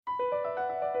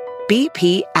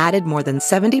BP added more than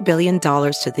 $70 billion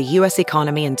to the U.S.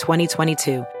 economy in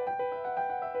 2022.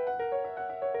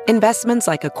 Investments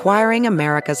like acquiring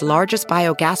America's largest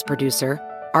biogas producer,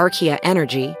 Archaea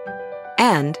Energy,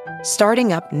 and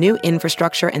starting up new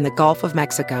infrastructure in the Gulf of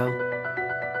Mexico.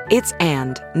 It's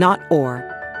and, not or.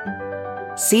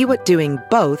 See what doing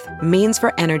both means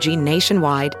for energy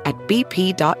nationwide at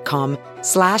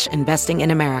bp.com/investing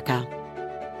in America.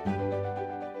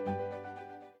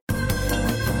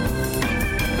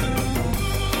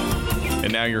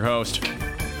 And now your host,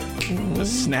 the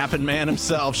snapping man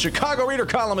himself, Chicago Reader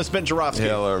columnist Ben Joravsky.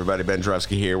 Hello, everybody. Ben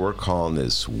Joravsky here. We're calling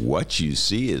this What You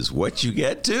See Is What You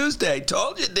Get Tuesday.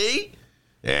 Told you, D.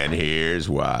 And here's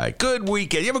why. Good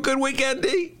weekend. You have a good weekend,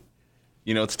 D?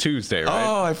 You know, it's Tuesday, right?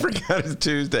 Oh, I forgot it's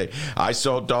Tuesday. I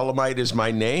Saw Dolomite Is My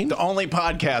Name. The only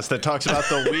podcast that talks about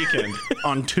the weekend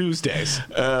on Tuesdays.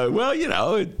 Well, you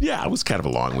know, it was kind of a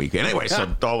long weekend. Anyway, so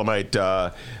Dolomite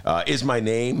Is My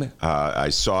Name. I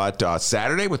saw it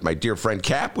Saturday with my dear friend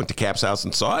Cap. Went to Cap's house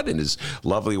and saw it, and his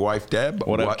lovely wife, Deb.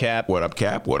 What up, Cap? What up,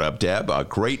 Cap? What up, Deb? A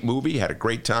great movie. Had a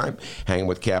great time hanging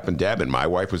with Cap and Deb, and my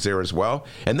wife was there as well.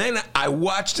 And then I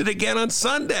watched it again on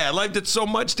Sunday. I liked it so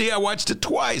much, D, I watched it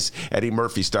twice. Eddie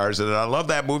Murphy stars in it. I love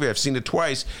that movie. I've seen it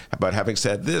twice. But having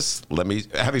said that, let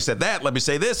me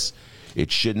say this.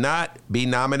 It should not be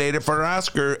nominated for an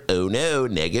Oscar. Oh no,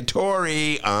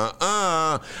 negatory.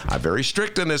 I'm very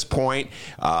strict on this point.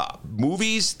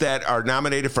 Movies that are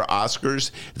nominated for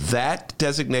Oscars, that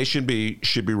designation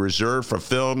should be reserved for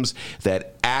films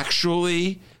that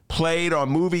actually played on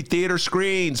movie theater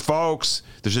screens, folks.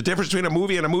 There's a difference between a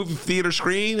movie on a movie theater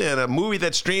screen and a movie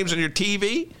that streams on your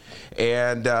TV.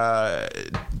 And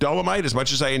Dolomite, as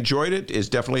much as I enjoyed it, is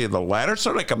definitely the latter.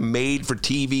 Sort of like a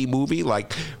made-for-TV movie,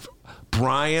 like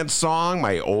Brian's Song.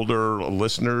 My older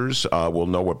listeners will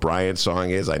know what Brian's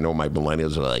Song is. I know my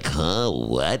millennials are like, huh,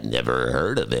 what? Never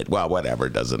heard of it. Well, whatever,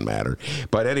 it doesn't matter.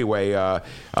 But anyway,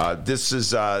 this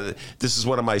is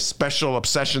one of my special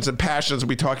obsessions and passions. We'll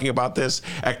be talking about this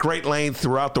at great length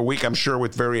throughout the week, I'm sure,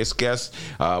 with various guests.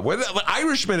 The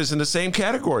Irishman is in the same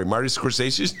category. Marty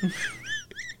Scorsese's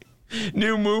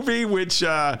new movie, which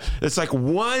it's like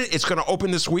it's going to open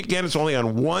this weekend. It's only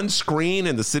on one screen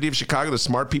in the city of Chicago, the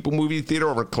Smart People Movie Theater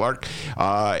over at Clark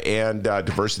and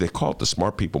Diversity. They call it the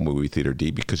Smart People Movie Theater, D,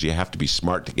 because you have to be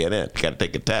smart to get in. You got to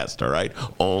take a test, all right?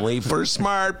 Only for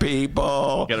smart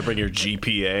people. You got to bring your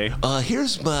GPA.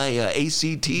 Here's my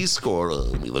ACT score.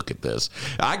 Let me look at this.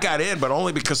 I got in, but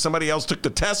only because somebody else took the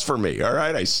test for me, all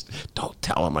right? Don't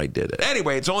tell them I did it.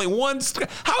 Anyway, it's only one.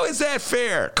 How is that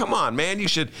fair? Come on, man.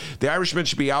 The Irishman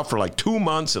should be out for like 2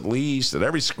 months at least at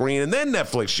every screen, and then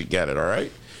Netflix should get it, all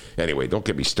right? Anyway, don't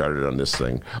get me started on this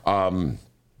thing.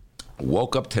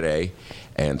 Woke up today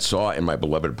and saw in my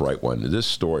beloved Bright One, this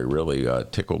story really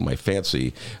tickled my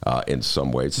fancy in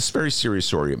some ways. It's a very serious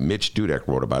story. Mitch Dudek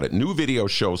wrote about it. New video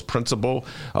shows principal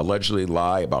allegedly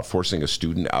lie about forcing a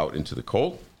student out into the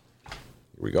cold.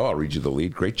 Here we go. I'll read you the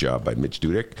lead. Great job by Mitch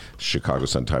Dudek, Chicago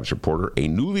Sun-Times reporter. A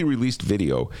newly released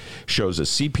video shows a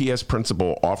CPS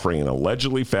principal offering an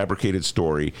allegedly fabricated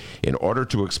story in order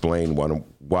to explain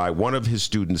why one of his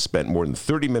students spent more than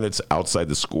 30 minutes outside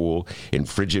the school in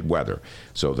frigid weather.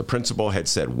 So the principal had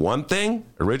said one thing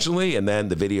originally, and then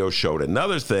the video showed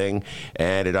another thing,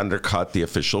 and it undercut the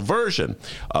official version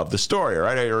of the story. All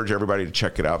right, I urge everybody to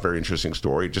check it out. Very interesting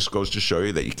story. It just goes to show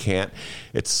you that you can't,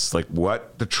 it's like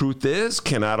what the truth is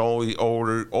cannot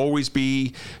always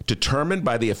be determined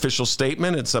by the official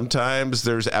statement, and sometimes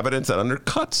there's evidence that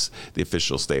undercuts the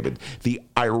official statement. The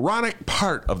ironic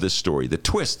part of this story, the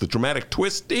twist, the dramatic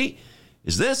twist,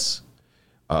 is this.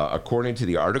 According to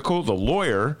the article, the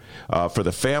lawyer for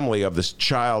the family of this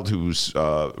child who's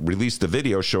released the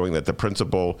video showing that the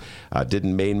principal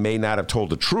may not have told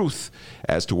the truth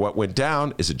as to what went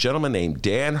down is a gentleman named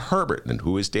Dan Herbert. And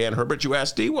who is Dan Herbert, you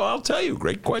ask, D? Well, I'll tell you.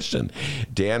 Great question.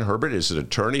 Dan Herbert is an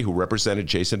attorney who represented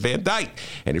Jason Van Dyke.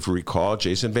 And if you recall,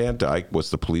 Jason Van Dyke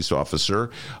was the police officer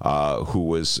who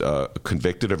was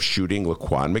convicted of shooting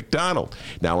Laquan McDonald.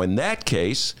 Now, in that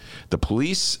case, the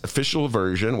police official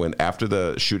version, when after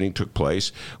the shooting took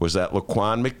place, was that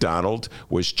Laquan McDonald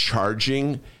was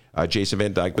charging Jason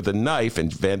Van Dyke with a knife,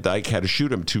 and Van Dyke had to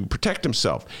shoot him to protect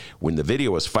himself. When the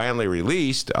video was finally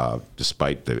released,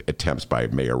 despite the attempts by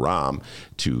Mayor Rahm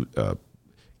to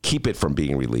keep it from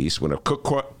being released, when a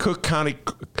Cook County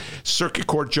Circuit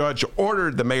Court judge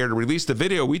ordered the mayor to release the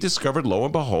video, we discovered, lo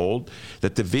and behold,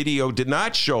 that the video did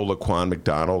not show Laquan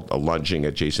McDonald lunging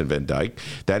at Jason Van Dyke,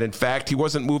 that in fact he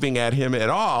wasn't moving at him at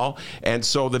all, and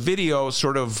so the video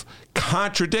sort of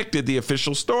contradicted the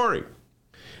official story.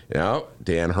 Now,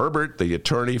 Dan Herbert, the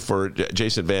attorney for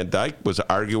Jason Van Dyke, was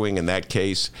arguing in that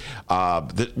case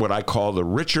what I call the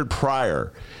Richard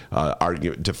Pryor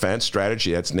defense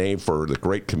strategy. That's named for the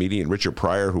great comedian Richard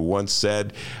Pryor, who once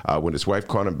said when his wife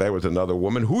caught him in bed with another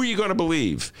woman, "Who are you going to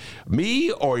believe,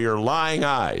 me or your lying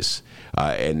eyes?"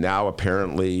 And now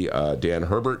apparently Dan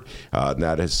Herbert,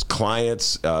 now his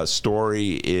client's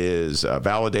story is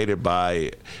validated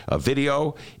by a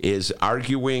video, is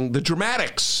arguing the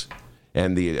dramatics.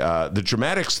 And the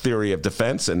dramatics theory of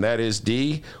defense, and that is,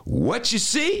 D, what you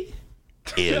see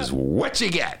is what you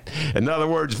get. In other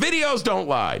words, videos don't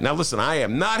lie. Now, listen, I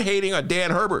am not hating on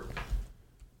Dan Herbert.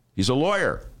 He's a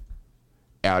lawyer,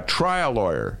 a trial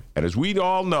lawyer. And as we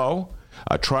all know,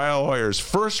 a trial lawyer's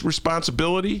first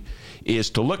responsibility is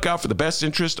to look out for the best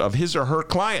interest of his or her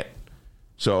client.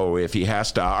 So if he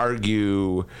has to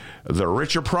argue the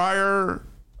Richard Pryor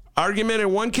argument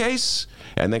in one case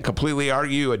and then completely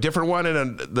argue a different one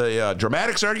in the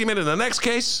dramatics argument in the next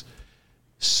case,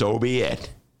 so be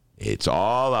it. It's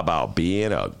all about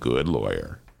being a good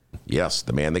lawyer. Yes,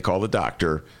 the man they call the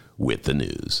doctor with the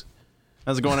news.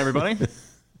 How's it going, everybody?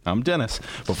 I'm Dennis.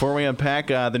 Before we unpack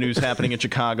the news happening in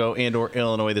Chicago and or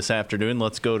Illinois this afternoon,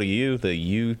 let's go to you, the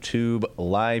YouTube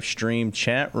live stream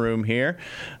chat room here.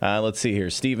 Let's see here.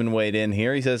 Stephen weighed in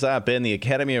here. He says, Ben, the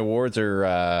Academy Awards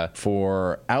are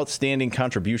for outstanding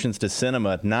contributions to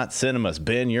cinema, not cinemas.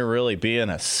 Ben, you're really being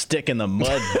a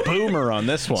stick-in-the-mud boomer on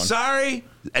this one. Sorry.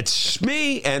 It's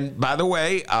me. And by the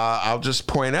way, I'll just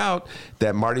point out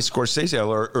that Marty Scorsese,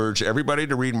 I'll urge everybody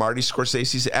to read Marty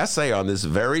Scorsese's essay on this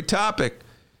very topic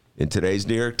in today's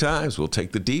New York Times. We'll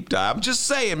take the deep dive. I'm just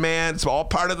saying, man, it's all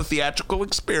part of the theatrical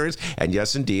experience. And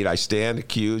yes, indeed, I stand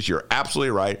accused. You're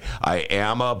absolutely right. I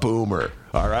am a boomer.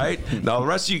 All right? Now, the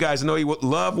rest of you guys, I know you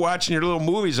love watching your little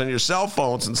movies on your cell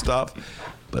phones and stuff.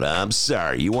 But I'm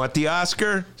sorry. You want the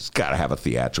Oscar? It's got to have a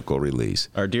theatrical release.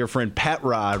 Our dear friend Pat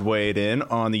Rod weighed in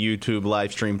on the YouTube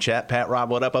live stream chat. Pat Rod,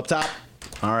 what up top?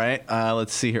 All right.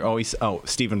 Let's see here.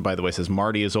 Stephen, by the way, says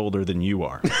Marty is older than you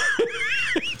are.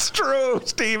 It's true,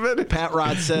 Stephen. Pat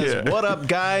Rod says, What up,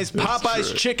 guys?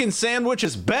 Popeye's chicken sandwich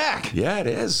is back. Yeah, it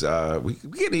is. We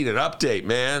need an update,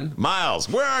 man. Miles,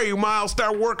 where are you, Miles?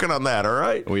 Start working on that, all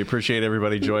right? We appreciate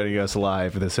everybody joining us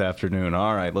live this afternoon.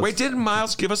 All right. Wait, didn't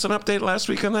Miles give us an update last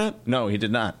week on that? No, he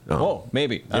did not. Oh,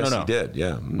 maybe. I don't know. Yes, he did,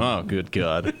 yeah. Oh, good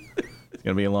God. It's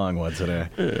going to be a long one today.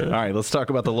 Yeah. All right, let's talk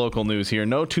about the local news here.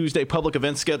 No Tuesday public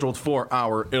events scheduled for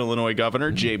our Illinois governor,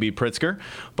 J.B. Pritzker,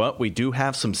 but we do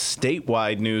have some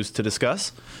statewide news to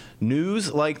discuss.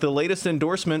 News like the latest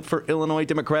endorsement for Illinois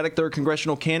Democratic 3rd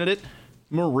Congressional candidate,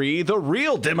 Marie the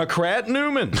Real Democrat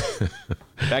Newman.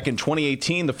 Back in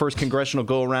 2018, the first congressional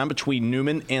go-around between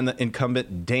Newman and the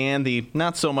incumbent Dan, the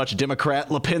not-so-much Democrat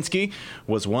Lipinski,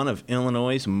 was one of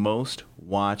Illinois' most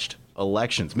watched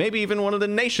elections, maybe even one of the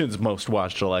nation's most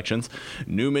watched elections.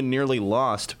 Newman nearly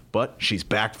lost, but she's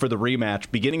back for the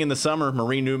rematch. Beginning in the summer,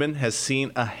 Marie Newman has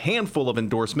seen a handful of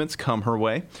endorsements come her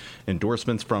way.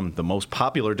 Endorsements from the most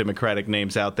popular Democratic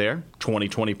names out there,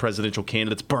 2020 presidential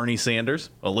candidates Bernie Sanders,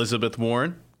 Elizabeth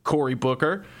Warren, Cory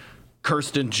Booker,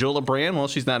 Kirsten Gillibrand. Well,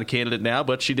 she's not a candidate now,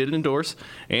 but she did endorse.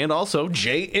 And also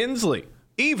Jay Inslee.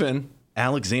 Even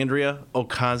Alexandria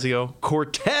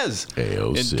Ocasio-Cortez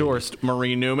endorsed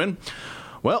Marie Newman.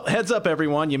 Well, heads up,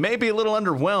 everyone. You may be a little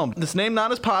underwhelmed. This name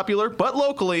not as popular, but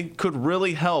locally could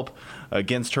really help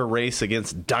against her race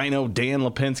against Dino Dan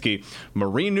Lipinski.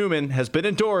 Marie Newman has been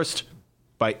endorsed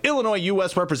by Illinois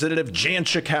U.S. Representative Jan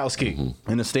Schakowsky.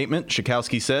 In a statement,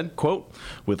 Schakowsky said, quote,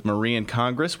 "With Marie in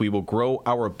Congress, we will grow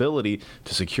our ability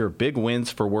to secure big wins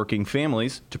for working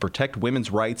families, to protect women's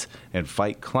rights, and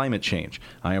fight climate change.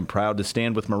 I am proud to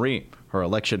stand with Marie. Her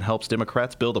election helps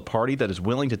Democrats build a party that is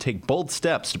willing to take bold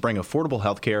steps to bring affordable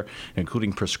health care,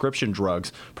 including prescription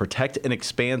drugs, protect and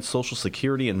expand Social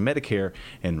Security and Medicare,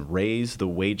 and raise the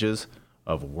wages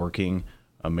of working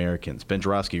Americans." Ben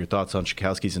Joravsky, your thoughts on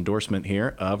Schakowsky's endorsement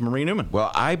here of Marie Newman?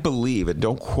 Well, I believe, and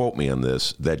don't quote me on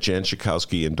this, that Jan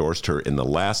Schakowsky endorsed her in the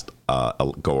last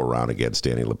go-around against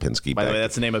Danny Lipinski. By the way,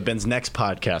 that's the name of Ben's next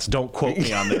podcast. Don't quote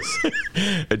me on this.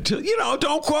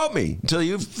 Don't quote me until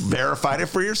you've verified it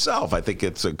for yourself. I think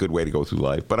it's a good way to go through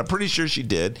life, but I'm pretty sure she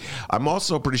did. I'm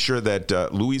also pretty sure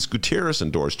that Luis Gutierrez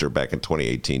endorsed her back in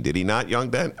 2018. Did he not, young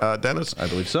Dennis? I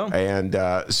believe so. And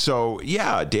Dan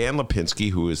Lipinski,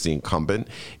 who is the incumbent,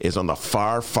 is on the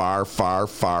far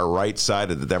right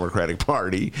side of the Democratic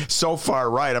Party. So far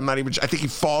right, I think he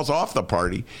falls off the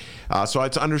party. So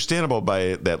it's understandable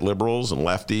understandable that liberals and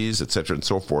lefties, et cetera, and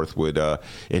so forth would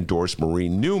endorse Marie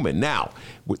Newman. Now,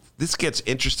 this gets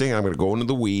interesting. I'm going to go into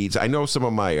the weeds. I know some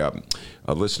of my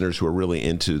listeners who are really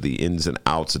into the ins and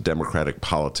outs of Democratic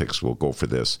politics will go for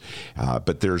this.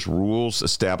 But there's rules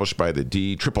established by the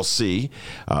DCCC.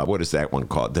 What is that one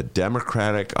called? The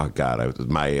Democratic, my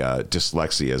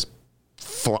dyslexia is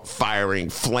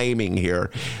flaming here.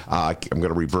 I'm going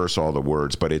to reverse all the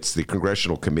words, but it's the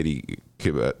Congressional Committee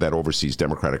that oversees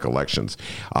Democratic elections.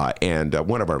 And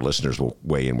one of our listeners will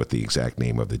weigh in with the exact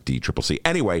name of the DCCC.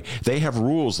 Anyway, they have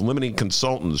rules limiting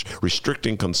consultants,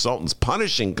 restricting consultants,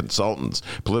 punishing consultants,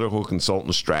 political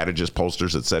consultants, strategists,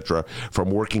 pollsters, etc., from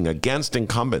working against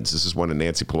incumbents. This is one of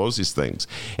Nancy Pelosi's things.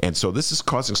 And so this is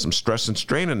causing some stress and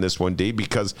strain in this one, D,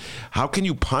 because how can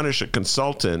you punish a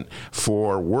consultant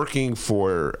for working for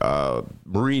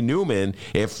Marie Newman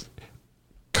if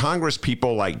Congress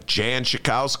people like Jan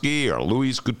Schakowsky or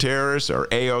Luis Gutierrez or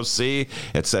AOC,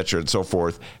 et cetera, and so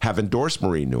forth, have endorsed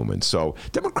Marie Newman? So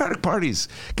Democratic Party's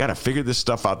got to figure this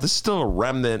stuff out. This is still a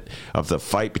remnant of the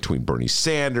fight between Bernie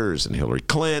Sanders and Hillary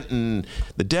Clinton.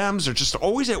 The Dems are just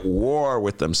always at war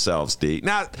with themselves, D.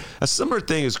 Now, a similar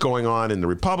thing is going on in the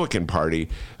Republican Party,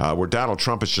 where Donald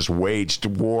Trump has just waged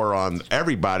war on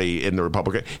everybody in the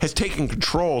Republican, has taken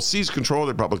control, seized control of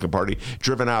the Republican Party,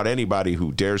 driven out anybody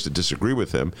who dares to disagree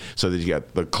with him. So that you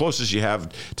got the closest you have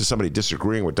to somebody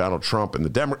disagreeing with Donald Trump in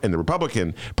the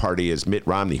Republican Party is Mitt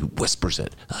Romney, who whispers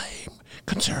it. I'm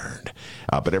concerned.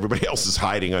 But everybody else is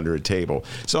hiding under a table.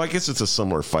 So I guess it's a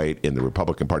similar fight in the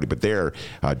Republican Party. But there,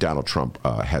 Donald Trump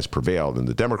has prevailed. In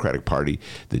the Democratic Party,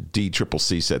 the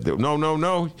DCCC said,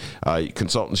 no,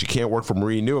 consultants, you can't work for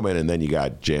Marie Newman. And then you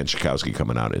got Jan Schakowsky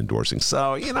coming out and endorsing.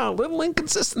 So, a little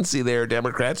inconsistency there,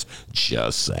 Democrats.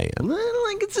 Just saying. Little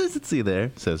inconsistency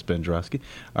there, says Ben Joravsky.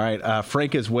 All right,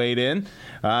 Frank has weighed in.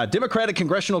 Democratic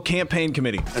Congressional Campaign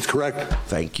Committee. That's correct.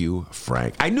 Thank you,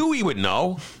 Frank. I knew he would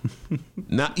know.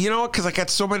 Not, because I got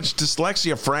so much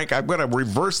dyslexia, Frank, I'm going to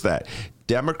reverse that.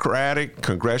 Democratic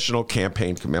Congressional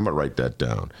Campaign Committee. I'm going to write that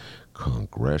down.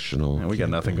 Congressional. We got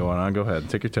nothing going on. Go ahead.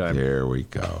 Take your time. There we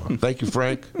go. Thank you,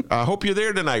 Frank. I hope you're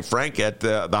there tonight, Frank, at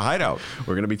the Hideout.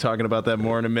 We're going to be talking about that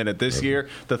more in a minute. This year,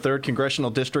 the 3rd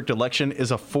Congressional District election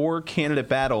is a 4-candidate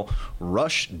battle.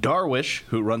 Rush Darwish,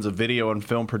 who runs a video and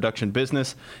film production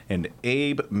business, and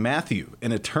Abe Matthew,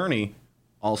 an attorney,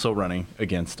 also running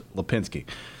against Lipinski.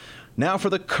 Now for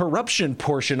the corruption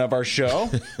portion of our show.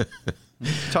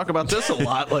 Talk about this a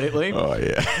lot lately. Oh,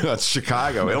 yeah. That's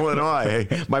Chicago, Illinois.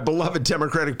 My beloved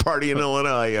Democratic Party in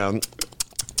Illinois.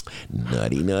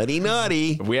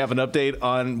 Naughty. We have an update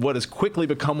on what has quickly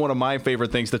become one of my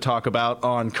favorite things to talk about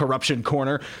on Corruption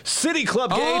Corner, City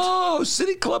Club Gate. Oh,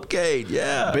 City Club Gate,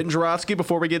 yeah. Ben Joravsky,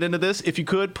 before we get into this, if you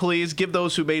could, please give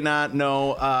those who may not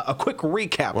know a quick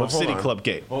recap of City Club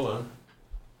Gate. Hold on.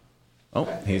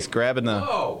 Oh, he's grabbing the...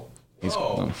 Whoa.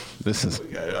 This is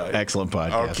excellent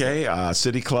podcast. Okay,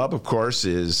 City Club, of course,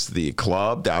 is the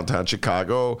club downtown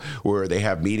Chicago where they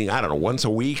have meeting, I don't know, once a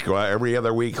week or every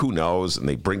other week, who knows, and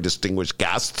they bring distinguished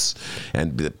guests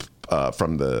and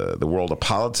from the world of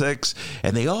politics,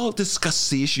 and they all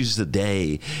discuss the issues of the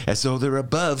day as though they're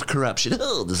above corruption.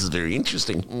 Oh, this is very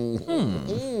interesting.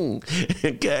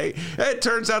 Okay. It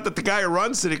turns out that the guy who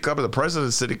runs City Club, or the president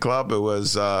of City Club,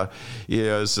 was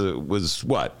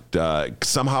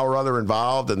somehow or other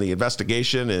involved in the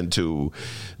investigation into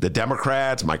the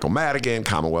Democrats, Michael Madigan,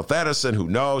 Commonwealth Edison, who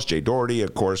knows? Jay Doherty,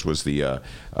 of course, was the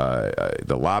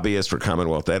lobbyist for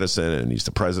Commonwealth Edison, and he's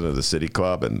the president of the City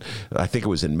Club, and I think it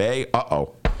was in May.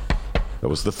 Uh-oh. It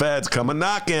was the feds coming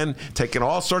knocking, taking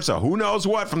all sorts of who knows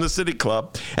what from the City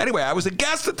Club. Anyway, I was a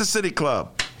guest at the City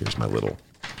Club. Here's my little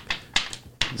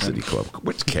City Club.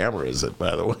 Which camera is it,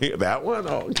 by the way? That one?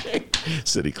 Oh, okay.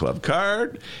 City Club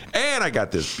card. And I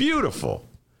got this beautiful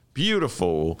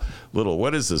little,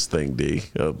 what is this thing, D?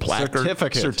 A placard?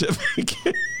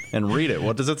 Certificate. And read it.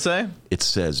 What does it say? It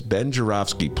says, Ben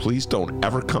Joravsky, please don't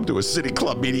ever come to a City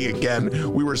Club meeting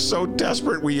again. We were so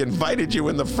desperate we invited you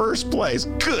in the first place.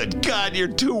 Good God, you're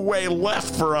two-way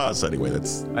left for us. Anyway,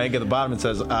 that's... I think at the bottom it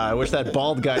says, I wish that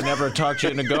bald guy never talked you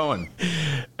into going.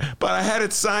 But I had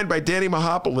it signed by Danny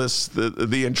Mahopoulos,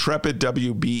 the intrepid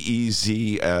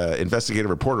WBEZ investigative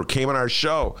reporter, came on our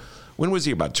show. When was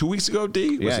he? About 2 weeks ago,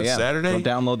 D? Was it Saturday? Go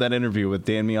download that interview with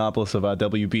Dan Miopoulos of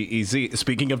WBEZ.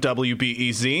 Speaking of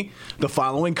WBEZ, the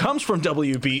following comes from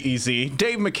WBEZ.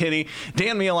 Dave McKinney,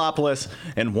 Dan Miopoulos,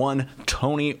 and one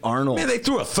Tony Arnold. Man, they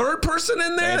threw a third person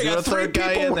in there? They got a third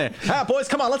guy in there. Boys,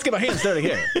 come on, let's get our hands dirty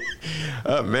here.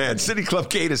 Oh, man, City Club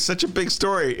Gate is such a big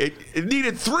story. It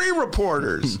needed 3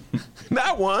 reporters.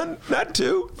 Not 1, not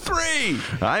 2, 3.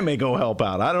 I may go help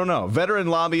out. I don't know. Veteran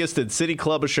lobbyist and City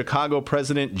Club of Chicago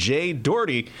President Jay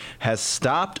Doherty has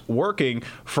stopped working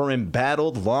for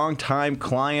embattled longtime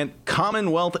client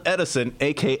Commonwealth Edison,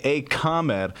 a.k.a.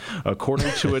 ComEd,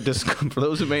 according to for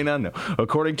those who may not know,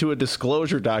 according to a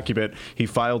disclosure document he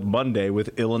filed Monday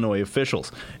with Illinois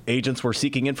officials. Agents were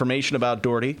seeking information about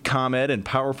Doherty, ComEd, and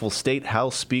powerful State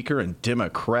House Speaker and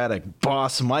Democratic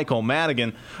boss Michael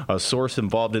Madigan. A source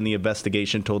involved in the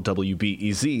investigation told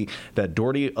WBEZ that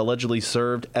Doherty allegedly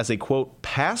served as a, quote,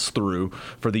 pass-through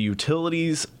for the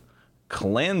utilities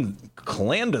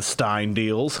clandestine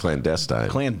deals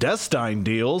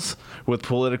with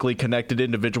politically connected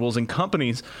individuals and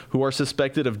companies who are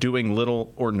suspected of doing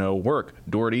little or no work.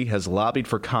 Doherty has lobbied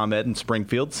for ComEd in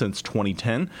Springfield since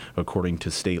 2010, according to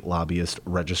state lobbyist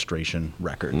registration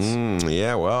records.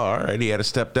 Yeah, well, all right. He had to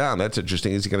step down. That's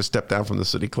interesting. Is he going to step down from the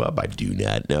city club? I do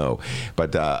not know.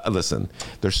 But listen,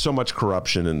 there's so much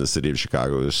corruption in the city of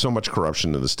Chicago. There's so much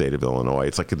corruption in the state of Illinois.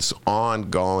 It's like this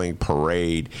ongoing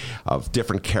parade of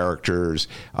different characters.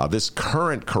 This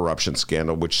current corruption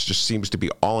scandal, which just seems to be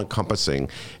all-encompassing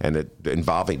and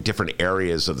involving different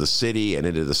areas of the city and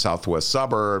into the southwest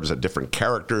suburbs and different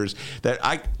characters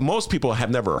that most people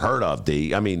have never heard of.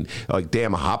 I mean, like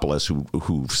Dan Miopoulos,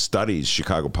 who studies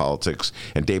Chicago politics,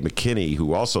 and Dave McKinney,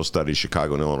 who also studies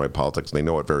Chicago and Illinois politics, and they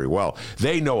know it very well.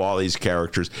 They know all these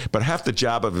characters, but half the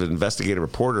job of an investigative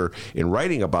reporter in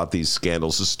writing about these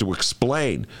scandals is to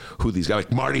explain who these guys,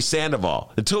 like Marty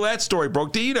Sandoval. Until that story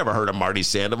broke, you never heard of Marty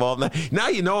Sandoval. Now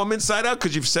you know him inside out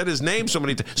because you've said his name so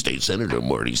many times. State Senator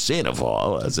Marty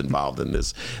Sandoval is involved in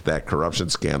that corruption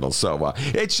scandal. So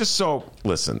it's just so,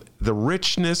 listen, the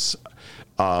richness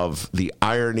of the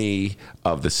irony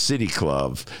of the City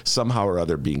Club somehow or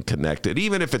other being connected,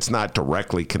 even if it's not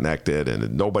directly connected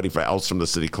and nobody else from the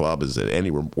City Club is in any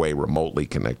way remotely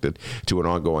connected to an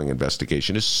ongoing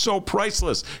investigation, is so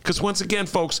priceless. Because once again,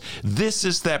 folks, this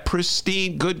is that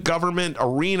pristine good government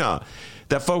arena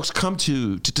that folks come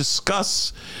to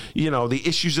discuss, the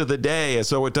issues of the day as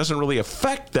though it doesn't really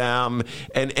affect them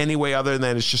in any way other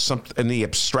than it's just in the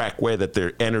abstract way that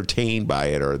they're entertained by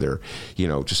it or they're,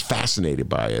 just fascinated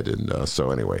by it. And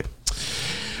so anyway.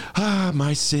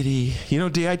 My city.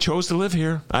 D, I chose to live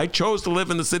here. I chose to live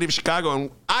in the city of Chicago,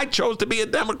 and I chose to be a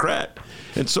Democrat.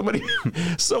 And so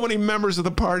many members of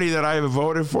the party that I have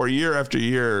voted for year after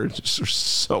year are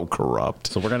so corrupt.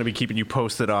 So we're going to be keeping you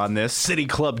posted on this City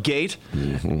Club Gate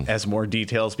as more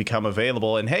details become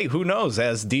available. And hey, who knows?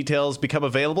 As details become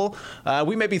available,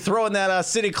 we may be throwing that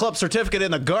City Club certificate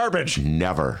in the garbage.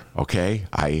 Never. Okay?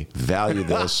 I value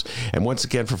this. And once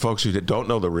again, for folks who don't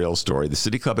know the real story, the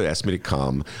City Club had asked me to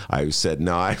come. I said,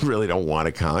 no, I really don't want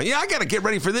to come. Yeah, I got to get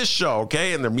ready for this show,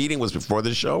 okay? And their meeting was before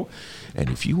the show. And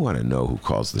if you want to know who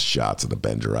calls the shots on the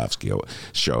Ben Joravsky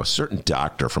Show, a certain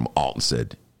doctor from Alton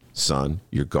said, son,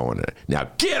 you're going in.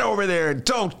 Now get over there and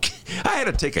don't. I had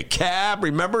to take a cab,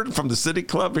 remember, from the City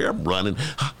Club here. I'm running.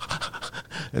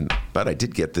 But I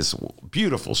did get this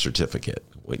beautiful certificate.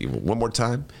 Wait, one more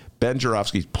time. Ben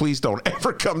Joravsky, please don't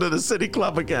ever come to the City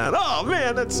Club again. Oh,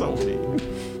 man, that's so mean.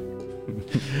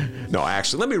 No,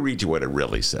 actually, let me read you what it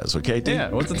really says, okay, Dave? Yeah,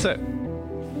 what's it say?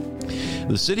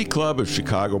 The City Club of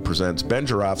Chicago presents Ben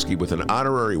Joravsky with an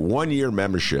honorary one-year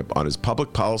membership on his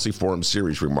Public Policy Forum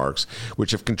series remarks,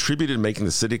 which have contributed to making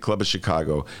the City Club of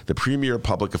Chicago the premier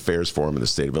public affairs forum in the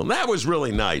state of Illinois. That was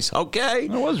really nice, okay?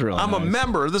 That was really nice. I'm a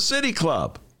member of the City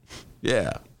Club.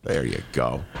 Yeah, there you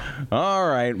go. All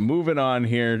right, moving on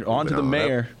here. On to the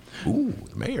mayor. Ooh,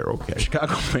 the mayor, okay.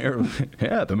 Chicago Mayor,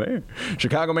 yeah, the mayor.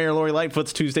 Chicago Mayor Lori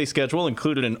Lightfoot's Tuesday schedule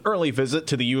included an early visit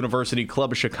to the University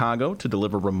Club of Chicago to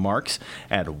deliver remarks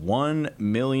at 1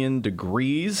 Million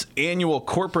Degrees annual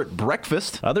corporate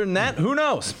breakfast. Other than that, who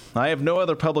knows? I have no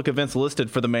other public events listed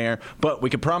for the mayor, but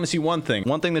we can promise you one thing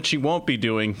that she won't be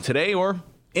doing today or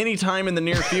anytime in the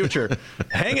near future,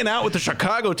 hanging out with the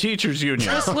Chicago Teachers Union.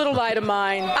 This little light of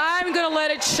mine, I'm going to let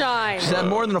it shine. She's had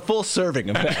more than a full serving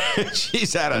of that.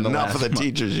 She's had enough of the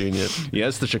Teachers Union.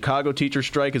 Yes, the Chicago teacher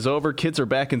strike is over. Kids are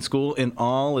back in school, and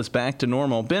all is back to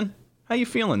normal. Ben, How you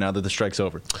feeling now that the strike's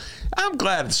over? I'm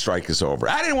glad the strike is over.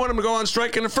 I didn't want them to go on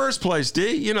strike in the first place,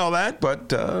 D. You know that. But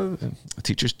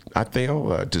teachers, I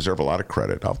feel, deserve a lot of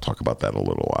credit. I'll talk about that in a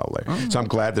little while later. So I'm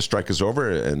glad the strike is over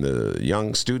and the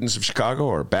young students of Chicago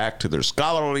are back to their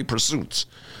scholarly pursuits.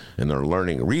 And they're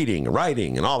learning reading,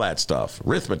 writing, and all that stuff.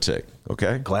 Arithmetic,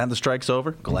 okay? Glad the strike's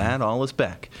over. Glad all is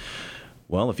back.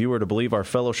 Well, if you were to believe our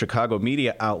fellow Chicago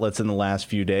media outlets in the last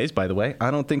few days, by the way,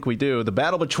 I don't think we do, the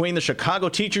battle between the Chicago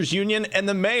Teachers Union and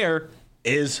the mayor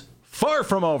is far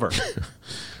from over.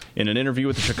 In an interview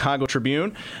with the Chicago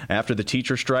Tribune, after the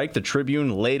teacher strike, the Tribune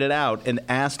laid it out and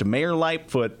asked Mayor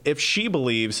Lightfoot if she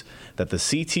believes that the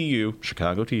CTU,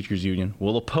 Chicago Teachers Union,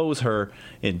 will oppose her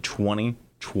in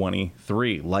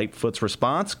 2023. Lightfoot's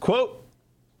response, quote,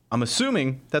 "I'm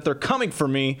assuming that they're coming for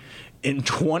me in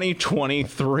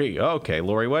 2023. Okay,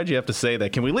 Lori, why'd you have to say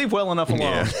that? Can we leave well enough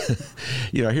alone?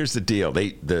 Yeah. Here's the deal.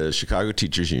 The Chicago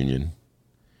Teachers Union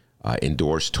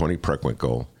endorsed Tony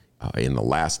Preckwinkle in the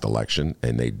last election,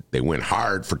 and they went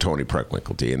hard for Tony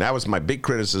Preckwinkle, D. And that was my big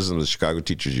criticism of the Chicago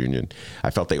Teachers Union. I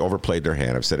felt they overplayed their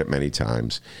hand. I've said it many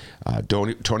times.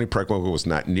 Tony Preckwinkle was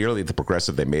not nearly the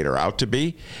progressive they made her out to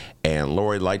be, and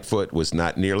Lori Lightfoot was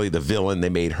not nearly the villain they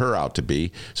made her out to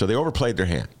be. So they overplayed their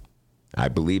hand. I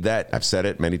believe that. I've said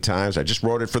it many times. I just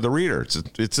wrote it for the Reader.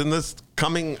 It's in this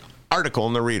coming article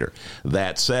in the Reader.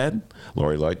 That said,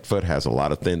 Lori Lightfoot has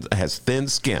thin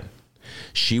skin.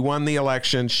 She won the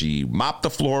election. She mopped the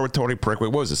floor with Tony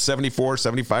Preckwinkle. What was it, 74,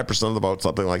 75% of the vote,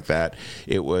 something like that.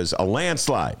 It was a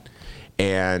landslide.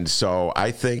 And so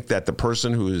I think that the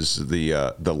person who is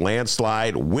the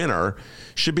landslide winner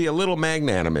should be a little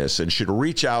magnanimous and should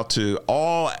reach out to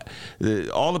all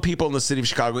the people in the city of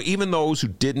Chicago, even those who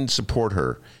didn't support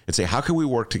her, and say, how can we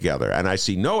work together? And I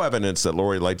see no evidence that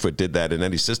Lori Lightfoot did that in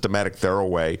any systematic, thorough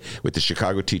way with the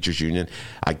Chicago Teachers Union.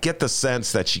 I get the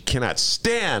sense that she cannot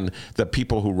stand the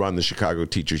people who run the Chicago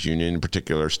Teachers Union, in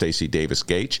particular Stacey Davis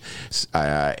Gates.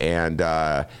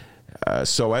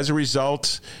 So as a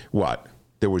result, what?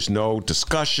 There was no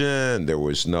discussion, there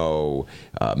was no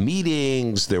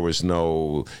meetings, there was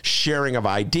no sharing of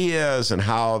ideas and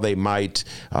how they might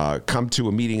come to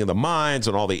a meeting of the minds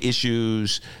on all the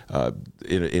issues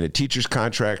in a teacher's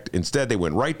contract. Instead, they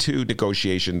went right to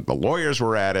negotiation. The lawyers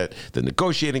were at it, the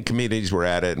negotiating committees were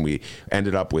at it, and we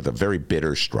ended up with a very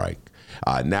bitter strike.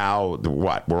 Now,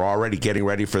 what? We're already getting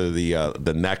ready for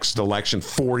the next election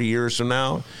 4 years from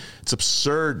now? It's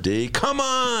absurd, D. Come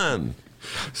on.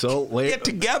 So get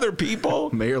together, people.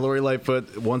 Mayor Lori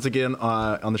Lightfoot, once again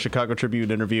on the Chicago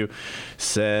Tribune interview,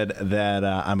 said that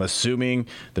I'm assuming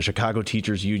the Chicago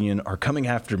Teachers Union are coming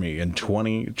after me in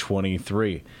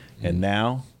 2023. And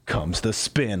now comes the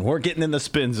spin. We're getting in the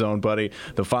spin zone, buddy.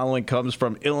 The following comes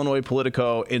from Illinois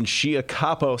Politico and Shia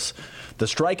Kapos. The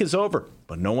strike is over,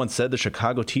 but no one said the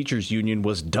Chicago Teachers Union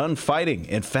was done fighting.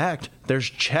 In fact, there's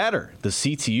chatter. The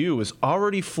CTU is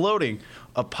already floating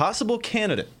a possible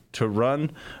candidate to run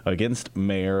against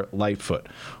Mayor Lightfoot,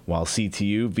 while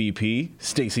CTU VP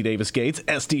Stacey Davis Gates,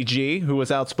 SDG, who was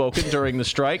outspoken during the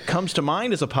strike, comes to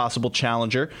mind as a possible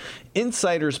challenger.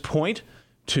 Insiders point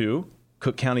to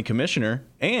Cook County Commissioner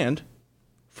and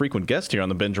frequent guest here on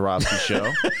the Ben Joravsky Show,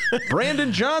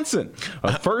 Brandon Johnson,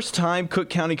 a first-time Cook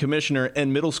County Commissioner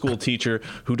and middle school teacher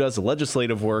who does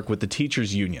legislative work with the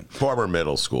Teachers Union. Former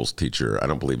middle school teacher. I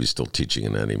don't believe he's still teaching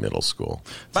in any middle school.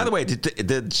 By the way, did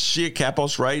Shia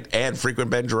Kapos write and frequent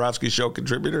Ben Joravsky Show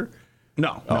contributor?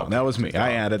 No, that was me.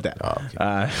 I added that.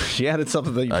 Okay. She added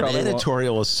something that you probably won't. An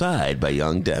editorial aside by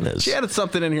young Dennis. She added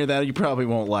something in here that you probably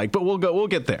won't like, but we'll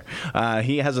get there.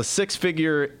 He has a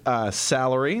six-figure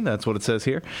salary. That's what it says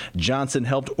here. Johnson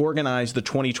helped organize the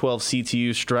 2012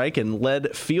 CTU strike and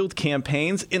led field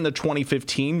campaigns in the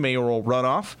 2015 mayoral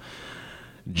runoff.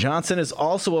 Johnson is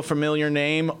also a familiar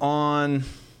name on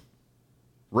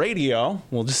radio,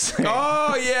 we'll just say.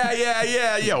 Oh,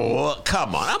 yeah. Well,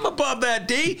 come on. I'm above that,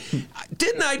 D.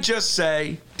 Didn't I just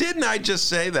say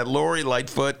that Lori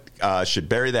Lightfoot should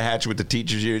bury the hatchet with the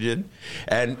Teachers Union?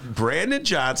 And Brandon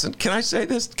Johnson, can I say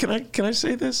this? Can I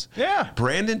say this? Yeah.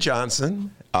 Brandon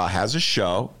Johnson has a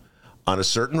show on a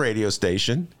certain radio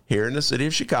station here in the city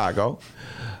of Chicago,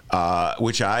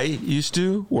 which I used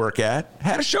to work at.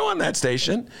 Had a show on that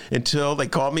station until they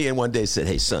called me in one day and said,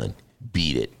 hey, son,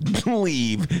 beat it.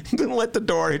 Leave. Don't let the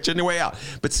door hit you on your way out.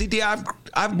 But see, D,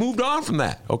 I've moved on from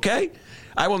that, okay?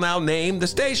 I will now name the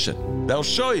station. They'll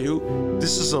show you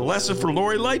this is a lesson for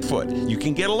Lori Lightfoot. You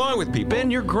can get along with people. Ben,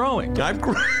 you're growing. I've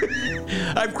grown.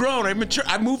 I've matured.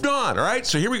 I've moved on, all right?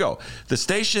 So here we go. The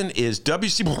station is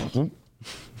WC,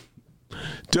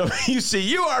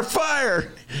 you are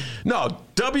fired. No,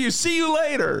 WC you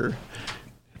later.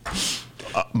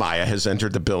 Maya has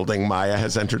entered the building.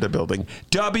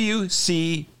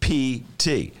 WCPT.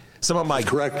 Some of my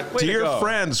dear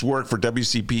friends work for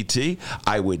WCPT.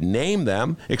 I would name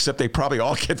them, except they probably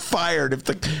all get fired if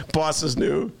the bosses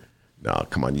knew. No,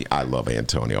 come on. I love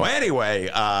Antonio. Anyway.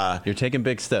 You're taking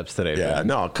big steps today. Yeah, man.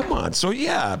 no, come on. So,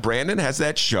 yeah, Brandon has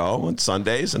that show on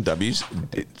Sundays and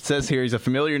It says here he's a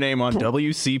familiar name on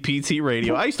WCPT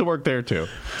radio. I used to work there, too.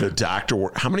 The doctor.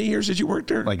 How many years did you work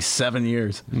there? Like 7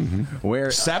 years. Mm-hmm.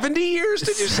 Where 70 years,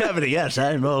 did you say? 70, yes,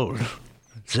 I'm old.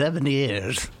 70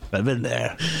 years. I've been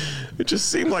there. It just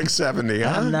seemed like 70,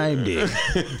 huh? I'm 90. All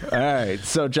right.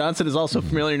 So Johnson is also a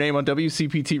familiar name on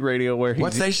WCPT radio. Where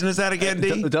what station is that again,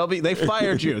 D? They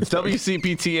fired you. It's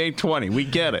WCPT 820. We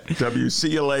get it.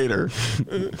 See you later.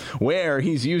 Where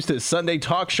he's used his Sunday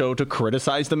talk show to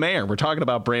criticize the mayor. We're talking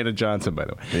about Brandon Johnson, by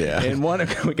the way. Yeah. And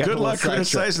good luck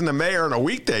criticizing the mayor on a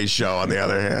weekday show, on the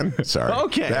other hand. Sorry.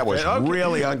 Okay. That was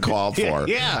really uncalled for.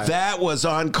 Yeah. That was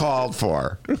uncalled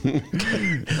for. All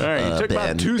right. You took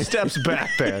about 2 steps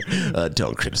back there.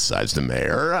 Don't criticize the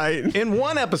mayor, right? In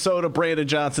one episode of Brandon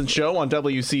Johnson's show on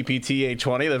WCPT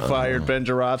 820 that fired Ben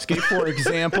Joravsky, for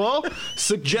example,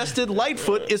 suggested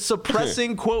Lightfoot is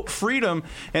suppressing, quote, freedom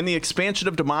and the expansion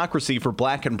of democracy for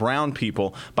black and brown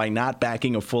people by not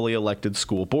backing a fully elected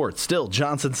school board. Still,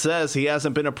 Johnson says he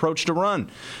hasn't been approached to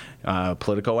run.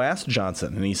 Politico asked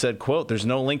Johnson, and he said, quote, "There's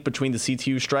no link between the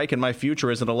CTU strike and my future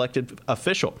as an elected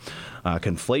official.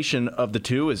 Conflation of the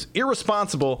two is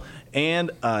irresponsible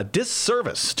and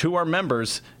disservice to our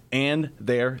members and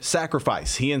their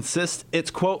sacrifice." He insists it's,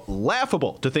 quote,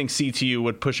 "laughable to think CTU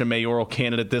would push a mayoral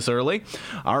candidate this early.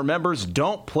 Our members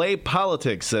don't play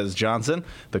politics," says Johnson.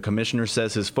 The commissioner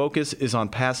says his focus is on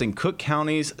passing Cook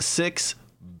County's $6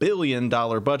 billion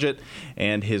budget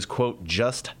and his, quote,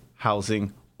 just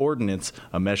housing ordinance,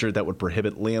 a measure that would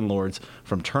prohibit landlords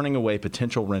from turning away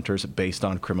potential renters based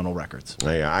on criminal records.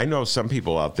 Yeah, I know some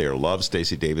people out there love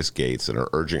Stacey Davis Gates and are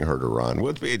urging her to run.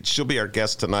 She'll be our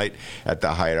guest tonight at the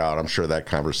Hideout. I'm sure that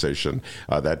conversation,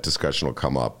 that discussion will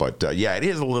come up. But yeah, it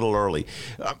is a little early.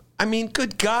 I mean,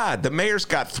 good God, the mayor's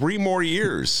got 3 more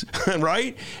years,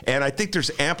 right? And I think there's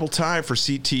ample time for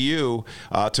CTU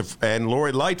and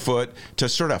Lori Lightfoot to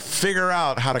sort of figure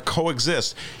out how to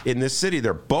coexist in this city.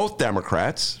 They're both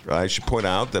Democrats. I should point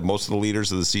out that most of the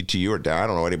leaders of the CTU are down. I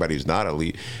don't know anybody who's not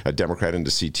a Democrat in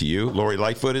the CTU. Lori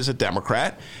Lightfoot is a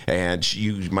Democrat, and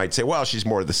you might say, well, she's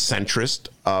more of the centrist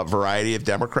variety of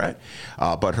Democrat,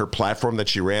 but her platform that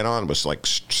she ran on was like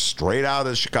straight out of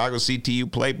the Chicago CTU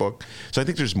playbook. So I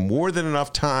think there's more than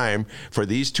enough time for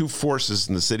these two forces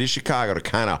in the city of Chicago to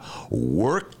kind of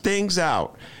work things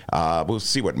out. We'll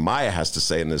see what Maya has to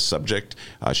say in this subject.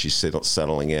 She's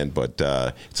settling in, but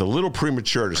it's a little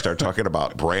premature to start talking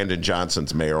about Brandon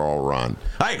Johnson's mayoral run.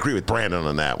 I agree with Brandon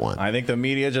on that one. I think the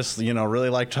media just, really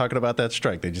like talking about that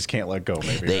strike. They just can't let go,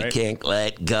 maybe. They right? can't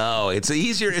let go.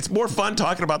 It's more fun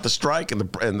talking about the strike and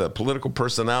the political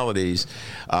personalities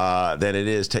than it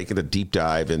is taking a deep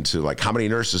dive into, like, how many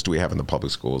nurses do we have in the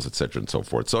public schools, et cetera, and so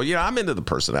forth. So, I'm into the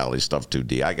personality stuff too,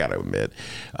 D. I got to admit.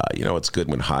 It's good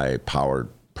when high-powered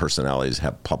personalities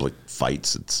have public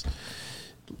fights. It's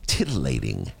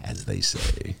titillating, as they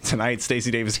say. Tonight, Stacey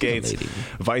Davis Gates,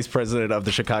 Vice President of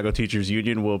the Chicago Teachers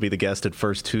Union, will be the guest at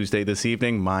First Tuesday this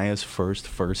evening, Maya's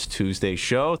First Tuesday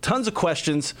show. Tons of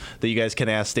questions that you guys can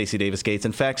ask Stacey Davis Gates.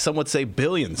 In fact, some would say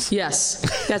billions. Yes,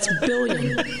 that's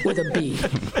billion with a B.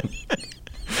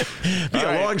 Be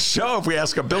a long show if we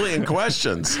ask a billion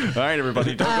questions. All right,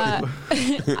 everybody.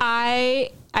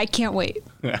 I can't wait.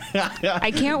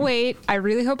 I can't wait. I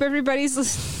really hope everybody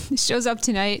shows up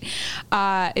tonight.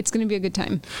 It's going to be a good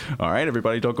time. All right,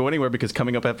 everybody, don't go anywhere, because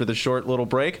coming up after this short little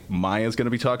break, Maya's going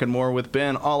to be talking more with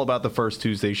Ben all about the First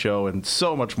Tuesday show and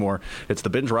so much more. It's the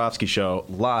Ben Joravsky Show,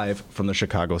 live from the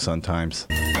Chicago Sun-Times.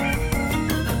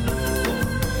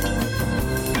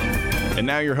 And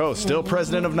now your host, still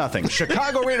president of nothing,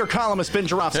 Chicago Reader columnist Ben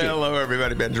Joravsky. Hello,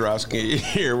 everybody. Ben Joravsky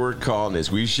here. We're calling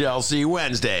this We Shall See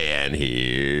Wednesday, and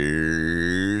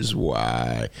here's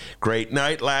why. Great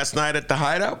night last night at the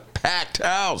Hideout. Packed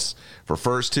house for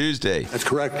First Tuesday. That's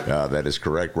correct. That is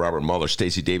correct. Robert Mueller,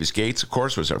 Stacey Davis Gates, of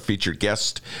course, was our featured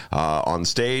guest on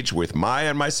stage with Maya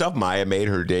and myself. Maya made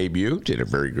her debut, did a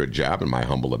very good job, in my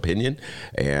humble opinion.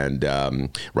 And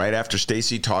right after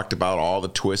Stacey talked about all the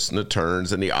twists and the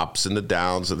turns and the ups and the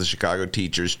downs of the Chicago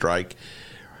teachers strike,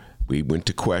 we went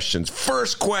to questions.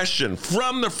 First question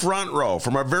from the front row,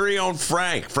 from our very own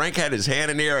Frank. Frank had his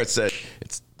hand in the air and said,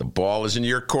 The ball is in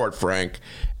your court, Frank.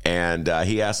 And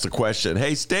he asked the question,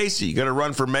 hey, Stacey, you going to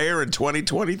run for mayor in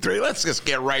 2023? Let's just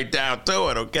get right down to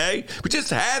it, okay? We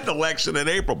just had the election in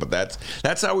April, but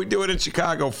that's how we do it in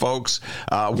Chicago, folks.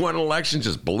 One election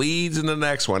just bleeds in the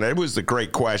next one. It was the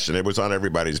great question. It was on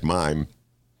everybody's mind.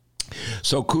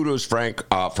 So kudos, Frank,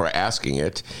 for asking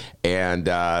it. And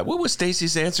what was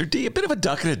Stacey's answer, D? A bit of a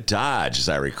duck and a dodge, as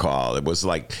I recall. It was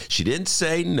like she didn't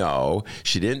say no.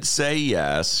 She didn't say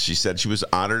yes. She said she was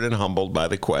honored and humbled by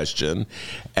the question.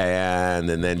 And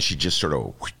then she just sort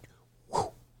of...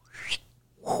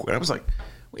 And I was like,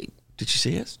 wait, did she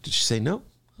say yes? Did she say no?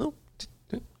 Oh,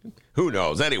 who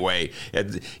knows? Anyway,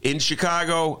 in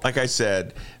Chicago, like I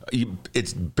said,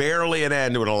 it's barely an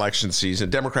end to an election season.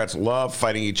 Democrats love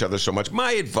fighting each other so much.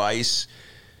 My advice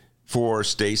for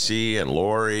Stacey and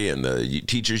Lori and the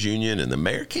teachers union and the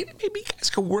mayor, maybe you guys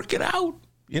can work it out,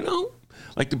 you know?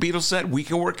 Like the Beatles said, we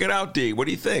can work it out, D. What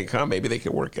do you think? Huh? Maybe they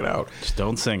can work it out. Just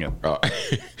don't sing it.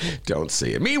 Don't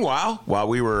see it. Meanwhile, while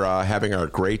we were having our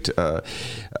great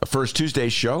First Tuesday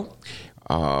show,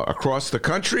 across the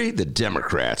country, the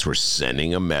Democrats were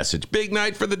sending a message. Big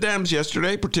night for the Dems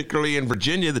yesterday, particularly in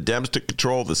Virginia. The Dems took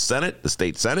control of the Senate, the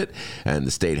state Senate, and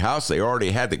the state House. They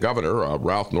already had the governor.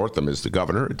 Ralph Northam is the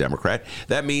governor, a Democrat.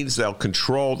 That means they'll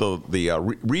control the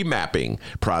remapping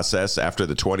process after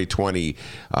the 2020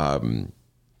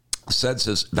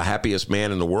 census. The happiest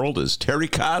man in the world is Terry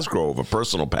Cosgrove of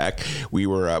Personal Pack. We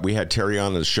had Terry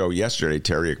on the show yesterday.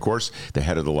 Terry, of course, the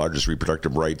head of the largest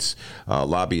reproductive rights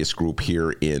lobbyist group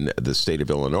here in the state of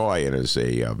Illinois, and is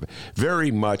a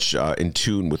very much in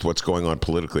tune with what's going on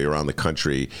politically around the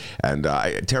country. And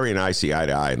Terry and I see eye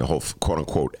to eye in the whole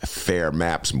quote-unquote fair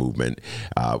maps movement.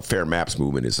 Fair maps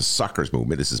movement is a suckers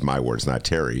movement. This is my words, not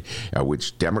Terry,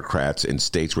 which Democrats in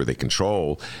states where they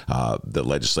control the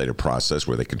legislative process,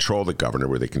 where they control the governor,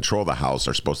 where they control the House,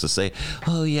 are supposed to say,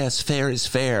 oh, yes, fair is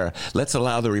fair. Let's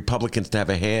allow the Republicans to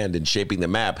have a hand in shaping the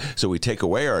map so we take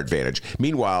away our advantage.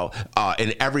 Meanwhile,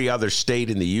 in every other state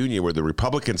in the union where the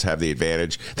Republicans have the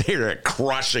advantage, they're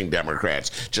crushing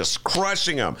Democrats, just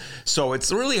crushing them. So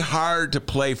it's really hard to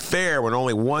play fair when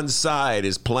only one side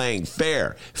is playing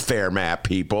fair. Fair map,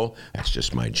 people. That's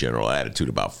just my general attitude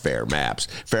about fair maps.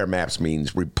 Fair maps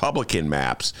means Republican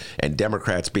maps and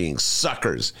Democrats being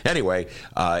suckers. Anyway,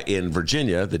 in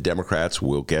Virginia, the Democrats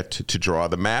will get to draw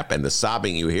the map, and the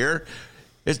sobbing you hear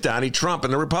is Donnie Trump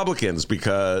and the Republicans,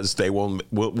 because they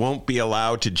won't be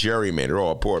allowed to gerrymander.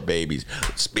 Oh, poor babies.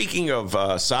 Speaking of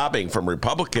sobbing from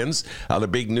Republicans, the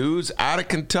big news out of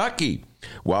Kentucky.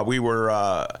 While we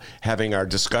were having our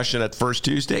discussion at First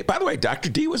Tuesday, by the way, Dr.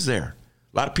 D was there.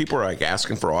 A lot of people are like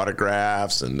asking for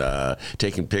autographs and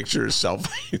taking pictures,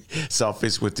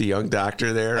 selfies with the young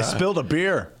doctor there. I spilled a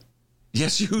beer.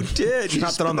 Yes, you did.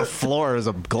 Dropped it on the floor.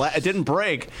 It didn't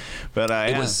break, but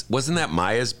wasn't that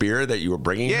Maya's beer that you were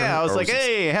bringing? Yeah, I was like,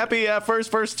 hey, happy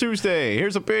First Tuesday.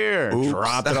 Here's a beer. Oops.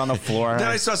 Dropped it on the floor. Then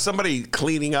I saw somebody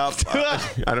cleaning up.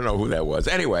 I don't know who that was.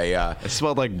 Anyway, it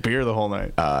smelled like beer the whole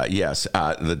night. Yes,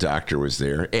 the doctor was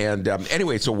there. And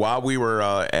anyway, so while we were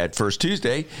at First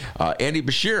Tuesday, Andy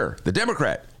Beshear, the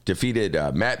Democrat, defeated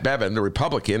Matt Bevin, the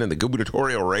Republican, in the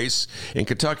gubernatorial race in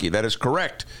Kentucky. That is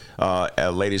correct,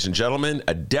 ladies and gentlemen.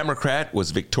 A Democrat was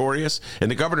victorious in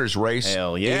the governor's race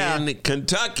in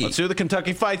Kentucky. Let's do the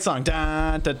Kentucky fight song.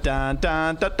 Dun, dun, dun,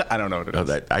 dun, dun, dun. I don't know what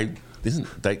it is.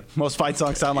 Isn't that most fight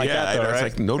songs sound like that? Though, it's right?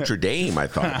 like Notre Dame, I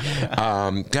thought.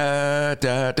 Da,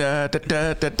 da, da, da,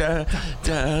 da, da,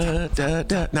 da, da,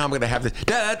 da. Now I'm going to have this.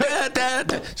 Da, da, da,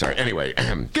 da. Sorry. Anyway,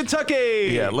 Kentucky.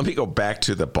 Yeah, let me go back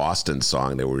to the Boston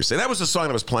song that we were saying. That was the song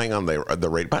that was playing on the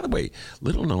radio. By the way,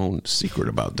 little known secret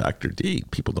about Dr. D.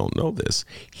 People don't know this.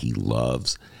 He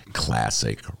loves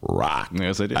classic rock.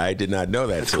 Yes, I did. I did not know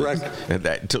that.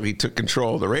 Until he took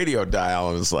control of the radio dial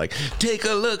and was like, take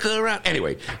a look around.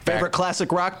 Anyway. Favorite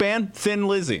classic rock band? Thin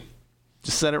Lizzy.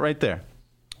 Just said it right there.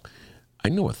 I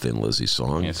know a Thin Lizzy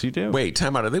song. Yes, you do. Wait,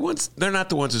 time out. Are they they're not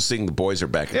the ones who sing The Boys Are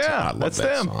Back in Town. I love that's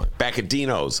that them. song. Back at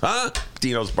Dino's, huh?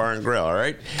 Dino's Bar and Grill, all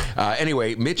right?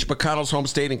 Anyway, Mitch McConnell's home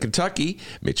state in Kentucky.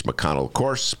 Mitch McConnell, of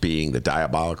course, being the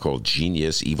diabolical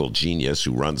genius, evil genius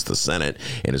who runs the Senate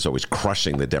and is always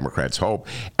crushing the Democrats' hope.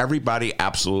 Everybody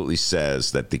absolutely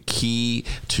says that the key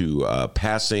to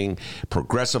passing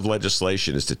progressive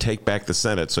legislation is to take back the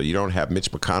Senate so you don't have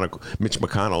Mitch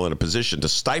McConnell in a position to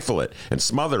stifle it and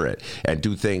smother it and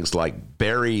do things like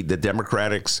bury the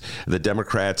Democrats'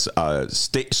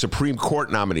 state Supreme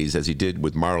Court nominees, as he did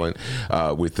with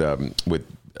with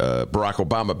Barack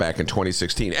Obama back in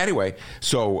 2016. Anyway,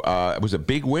 so it was a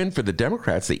big win for the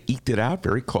Democrats. They eked it out,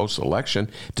 very close election.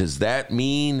 Does that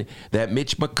mean that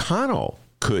Mitch McConnell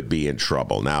could be in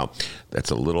trouble. Now, that's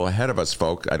a little ahead of us,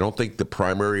 folks. I don't think the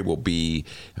primary will be,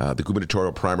 the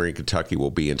gubernatorial primary in Kentucky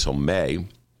will be until May.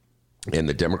 And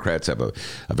the Democrats have a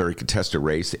very contested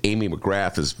race. Amy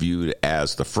McGrath is viewed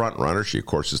as the front runner. She, of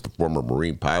course, is the former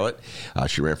Marine pilot.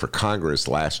 She ran for Congress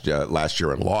last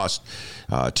year and lost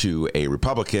to a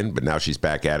Republican, but now she's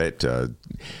back at it.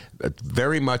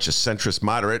 Very much a centrist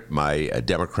moderate. My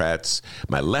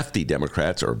lefty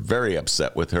Democrats are very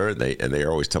upset with her. They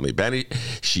always tell me, Benny,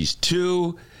 she's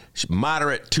too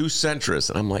moderate, too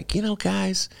centrist. And I'm like,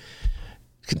 guys,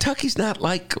 Kentucky's not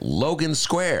like Logan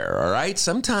Square, all right?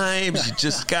 Sometimes you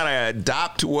just got to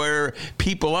adopt to where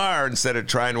people are instead of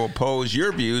trying to impose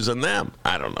your views on them.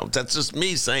 I don't know. That's just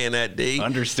me saying that, D.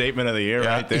 Understatement of the year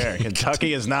right there.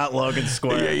 Kentucky is not Logan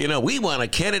Square. Yeah, we want a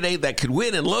candidate that could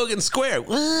win in Logan Square.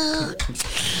 Well,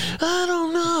 I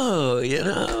don't know,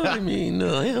 I mean,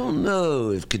 I don't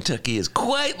know if Kentucky is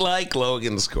quite like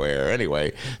Logan Square.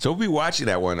 Anyway, so we'll be watching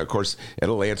that one. Of course,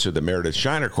 it'll answer the Meredith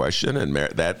Shiner question, and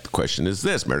that question is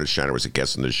this. Meredith Shiner was a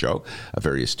guest on the show, a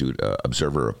very astute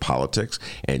observer of politics,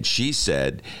 and she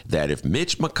said that if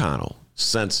Mitch McConnell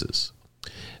senses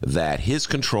that his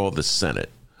control of the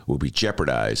Senate will be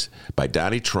jeopardized by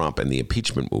Donald Trump and the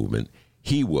impeachment movement,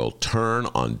 he will turn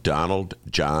on Donald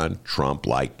John Trump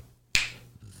like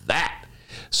that.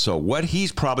 So what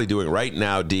he's probably doing right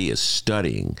now, D, is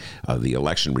studying the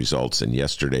election results in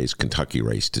yesterday's Kentucky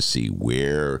race to see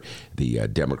where the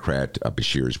Democrat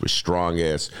Beshears was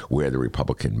strongest, where the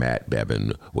Republican Matt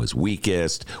Bevin was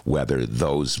weakest, whether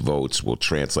those votes will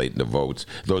translate into votes,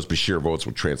 those Beshear votes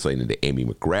will translate into Amy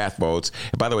McGrath votes.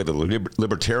 And by the way, the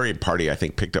Libertarian Party, I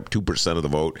think, picked up 2% of the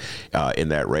vote in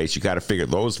that race. You got to figure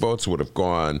those votes would have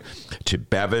gone to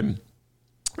Bevin.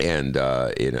 And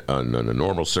in a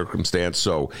normal circumstance.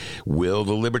 So will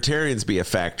the Libertarians be a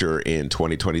factor in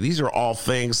 2020? These are all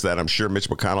things that I'm sure Mitch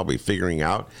McConnell will be figuring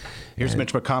out. Here's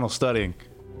Mitch McConnell studying.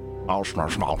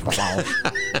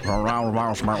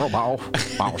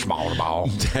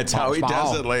 That's how he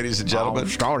does it, ladies and gentlemen.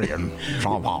 We're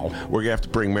going to have to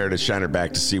bring Meredith Shiner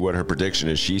back to see what her prediction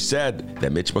is. She said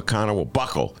that Mitch McConnell will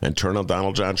buckle and turn on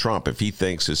Donald John Trump if he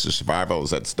thinks his survival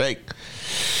is at stake.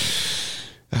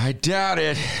 I doubt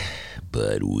it,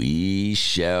 but we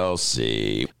shall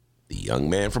see. The young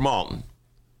man from Alton,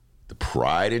 the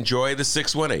pride and joy of the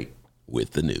 618,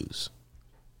 with the news.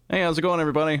 Hey, how's it going,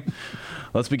 everybody?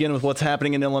 Let's begin with what's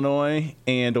happening in Illinois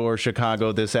and or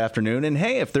Chicago this afternoon. And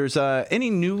hey, if there's any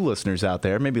new listeners out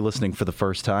there, maybe listening for the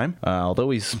first time,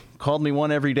 although he's called me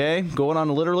one every day, going on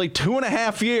literally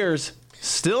 2.5 years,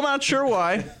 still not sure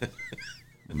why.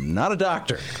 I'm not a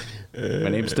doctor. My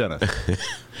name's Dennis.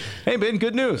 Hey, Ben,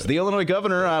 good news. The Illinois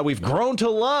governor we've grown to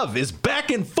love is back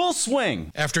in full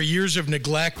swing. After years of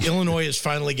neglect, Illinois is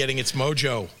finally getting its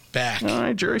mojo back. All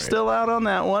right, jury's still out on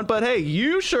that one. But hey,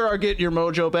 you sure are getting your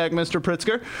mojo back, Mr.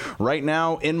 Pritzker. Right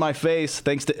now, in my face,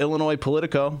 thanks to Illinois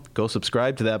Politico. Go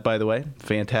subscribe to that, by the way.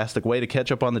 Fantastic way to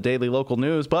catch up on the daily local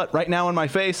news. But right now in my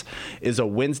face is a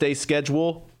Wednesday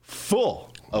schedule full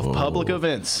of public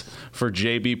events for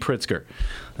J.B. Pritzker.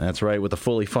 That's right, with a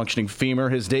fully functioning femur.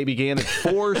 His day began at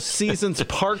Four Seasons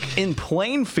Park in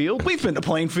Plainfield. We've been to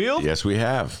Plainfield. Yes, we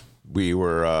have. We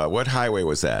were, what highway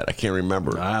was that? I can't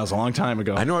remember. That was a long time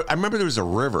ago. I remember there was a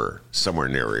river somewhere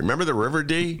near it. Remember the river,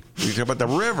 D? We talked about the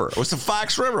river. It was the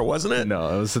Fox River, wasn't it?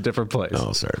 No, it was a different place.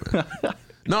 Oh, sorry.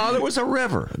 No, there was a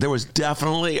river. There was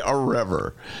definitely a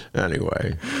river.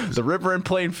 Anyway. The river in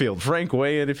Plainfield. Frank,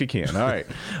 weigh in if you can. All right.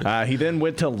 He then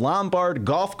went to Lombard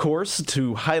Golf Course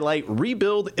to highlight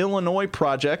Rebuild Illinois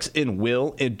projects in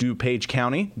Will and DuPage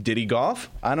County. Did he golf?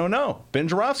 I don't know. Ben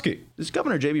Joravsky. Is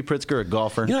Governor J.B. Pritzker a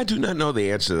golfer? I do not know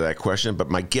the answer to that question,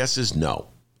 but my guess is no.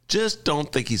 Just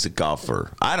don't think he's a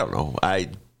golfer. I don't know.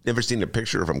 I never seen a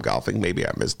picture of him golfing. Maybe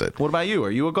I missed it. What about you?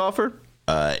 Are you a golfer?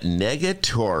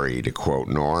 Negatory, to quote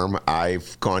Norm.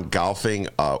 I've gone golfing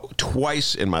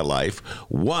twice in my life.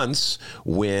 Once,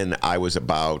 when I was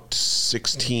about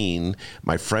 16,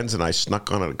 my friends and I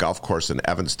snuck on a golf course in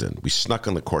Evanston. We snuck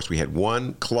on the course. We had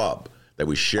one club that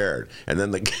we shared, and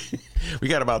then we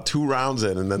got about 2 rounds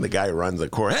in, and then the guy runs the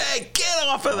course. Hey, get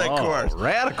off of the course!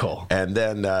 Radical. And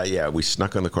then, we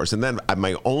snuck on the course, and then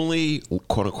my only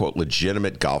quote unquote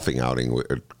legitimate golfing outing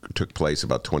took place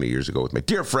about 20 years ago with my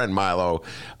dear friend Milo.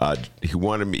 He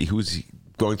was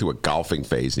going through a golfing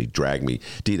phase, and he dragged me.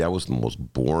 That was the most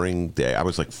boring day. I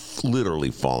was like literally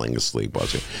falling asleep,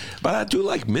 wasn't it? But I do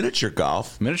like miniature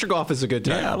golf. Miniature golf is a good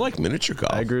time. Yeah, I like miniature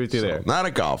golf. I agree with you there. Not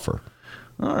a golfer.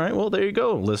 All right, well, there you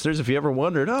go, listeners. If you ever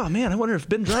wondered, oh, man, I wonder if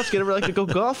Ben Joravsky would ever like to go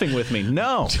golfing with me.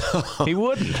 No, he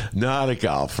wouldn't. Not a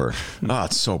golfer. Oh,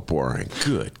 it's so boring.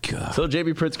 Good God. So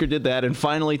J.B. Pritzker did that, and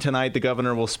finally tonight the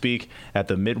governor will speak at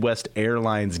the Midwest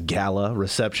Airlines Gala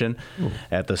reception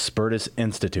at the Spertus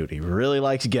Institute. He really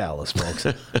likes galas, folks.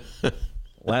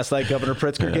 Last night, Governor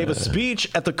Pritzker gave a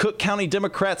speech at the Cook County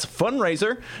Democrats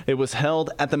fundraiser. It was held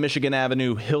at the Michigan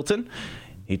Avenue Hilton.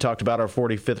 He talked about our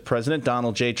 45th president,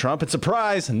 Donald J. Trump, and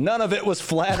surprise, none of it was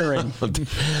flattering.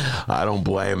 I don't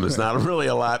blame him. There's not really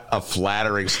a lot of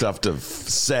flattering stuff to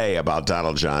say about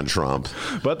Donald John Trump.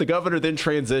 But the governor then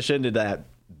transitioned to that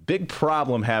big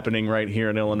problem happening right here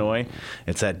in Illinois.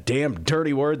 It's that damn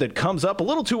dirty word that comes up a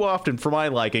little too often for my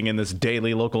liking in this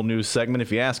daily local news segment,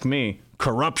 if you ask me.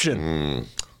 Corruption.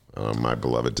 Oh, my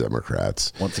beloved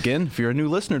Democrats. Once again, if you're a new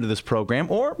listener to this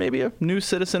program, or maybe a new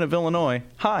citizen of Illinois,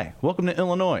 hi, welcome to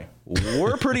Illinois.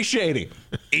 We're pretty shady.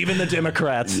 Even the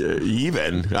Democrats.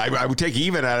 Even? I would take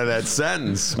even out of that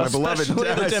sentence. My Especially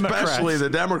beloved the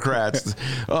Democrats.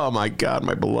 Oh, my God,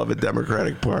 my beloved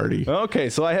Democratic Party. Okay,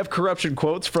 so I have corruption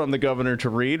quotes from the governor to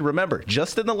read. Remember,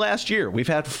 just in the last year, we've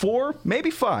had 4, maybe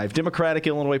 5 Democratic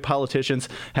Illinois politicians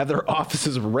have their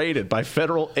offices raided by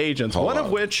federal agents, Hold one on.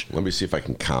 of which... Let me see if I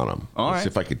can count them. All Let's right. see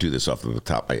if I could do this off the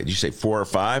top. Did you say 4 or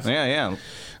 5? Yeah.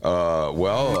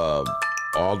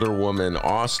 Alderwoman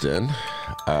Austin,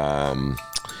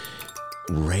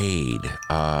 raid.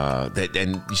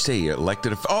 And you say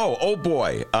elected. Oh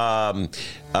boy.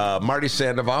 Marty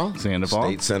Sandoval.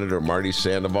 State Senator Marty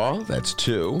Sandoval. That's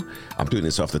 2. I'm doing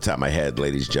this off the top of my head,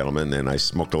 ladies and gentlemen, and I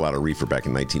smoked a lot of reefer back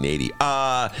in 1980.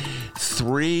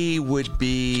 3 would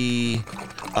be.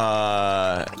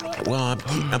 I'm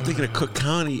thinking of Cook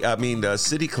County.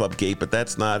 City Club Gate, but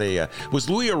that's not a. Was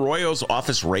Louis Arroyo's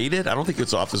office raided? I don't think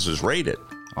its office was raided.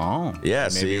 Oh, yeah,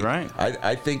 maybe right.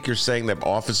 I think you're saying that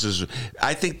offices.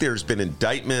 I think there's been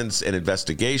indictments and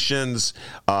investigations.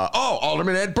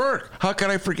 Alderman Ed Burke. How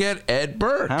can I forget Ed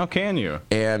Burke? How can you?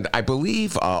 And I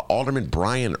believe Alderman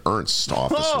Brian Ernst's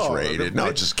office was raided.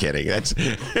 No, just kidding. That's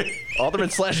Alderman /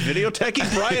 video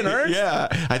techie Brian Ernst? Yeah,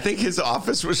 I think his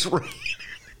office was raided.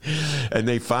 And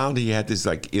they found he had this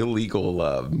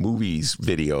illegal movies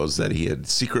videos that he had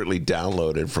secretly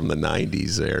downloaded from the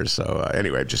 90s there. So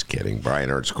anyway, I'm just kidding.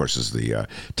 Brian Ernst, of course, is the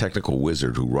technical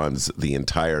wizard who runs the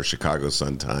entire Chicago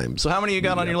Sun-Times. So how many you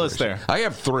got on your list there? I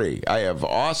have 3. I have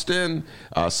Austin,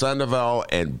 Sandoval,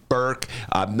 and Burke.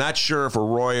 I'm not sure if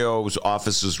Arroyo's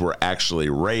offices were actually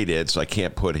raided, so I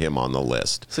can't put him on the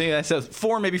list. See, I said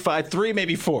 4, maybe 5, 3,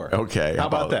 maybe 4. Okay. How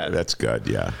about that? That's good,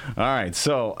 yeah. All right,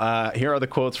 so here are the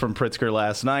quotes from Pritzker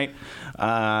last night.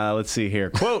 Let's see here.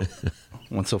 Quote.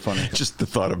 What's so funny? Just the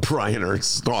thought of Brian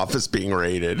Ernst's office being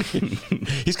raided.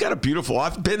 He's got a beautiful...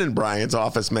 I've been in Brian's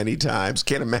office many times.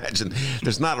 Can't imagine.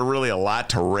 There's not really a lot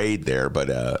to raid there, but...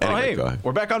 anyway, hey,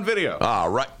 we're back on video. All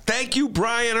right. Thank you,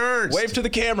 Brian Ernst. Wave to the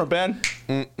camera, Ben.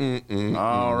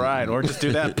 All right. Or just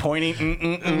do that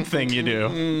pointing thing you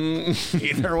do.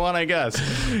 Either one, I guess.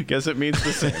 Guess it means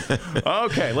the same.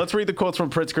 Okay, let's read the quotes from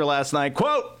Pritzker last night.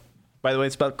 Quote. By the way,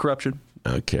 it's about corruption.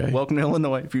 Okay. Welcome to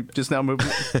Illinois, if you just now moved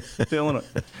to Illinois.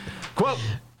 Quote,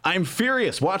 I'm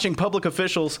furious watching public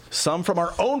officials, some from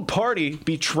our own party,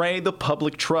 betray the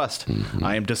public trust.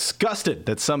 I am disgusted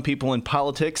that some people in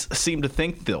politics seem to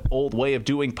think the old way of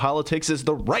doing politics is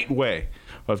the right way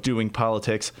of doing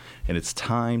politics, and it's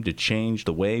time to change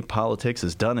the way politics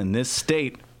is done in this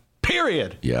state,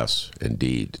 period. Yes,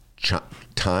 indeed.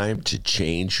 Time to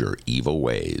change your evil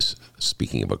ways.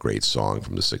 Speaking of a great song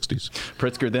from the 60s.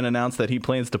 Pritzker then announced that he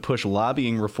plans to push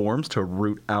lobbying reforms to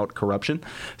root out corruption,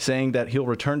 saying that he'll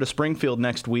return to Springfield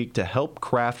next week to help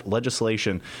craft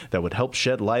legislation that would help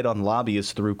shed light on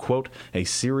lobbyists through, quote, a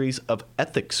series of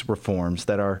ethics reforms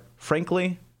that are,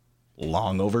 frankly,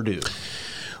 long overdue.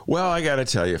 Well, I got to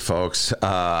tell you, folks,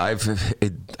 I've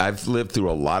lived through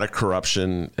a lot of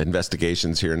corruption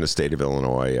investigations here in the state of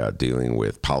Illinois, dealing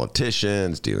with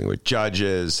politicians, dealing with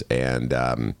judges, and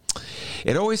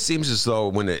it always seems as though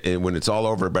when it's all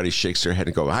over, everybody shakes their head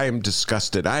and goes, I am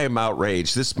disgusted. I am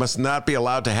outraged. This must not be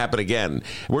allowed to happen again.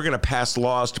 We're going to pass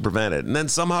laws to prevent it. And then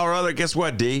somehow or other, guess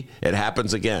what, D? It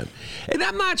happens again. And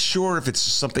I'm not sure if it's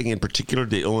something in particular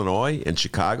to Illinois and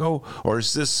Chicago, or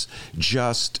is this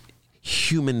just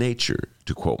human nature,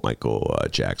 to quote Michael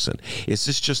Jackson? Is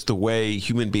this just the way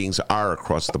human beings are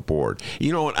across the board?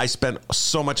 You know what? I spent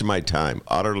so much of my time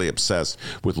utterly obsessed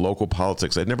with local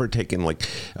politics. I'd never taken like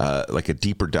a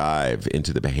deeper dive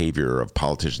into the behavior of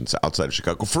politicians outside of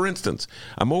Chicago. For instance,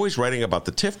 I'm always writing about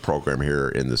the TIF program here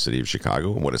in the city of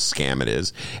Chicago and what a scam it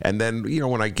is. And then, you know,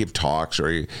 when I give talks or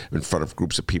in front of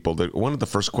groups of people, one of the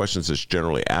first questions that's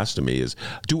generally asked to me is,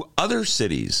 do other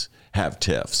cities have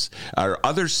TIFs? Are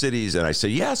other cities, and I say,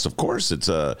 yes, of course, it's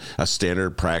a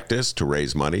standard practice to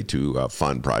raise money to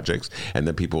fund projects. And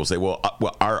then people will say, well,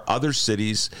 are other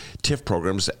cities' TIF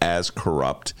programs as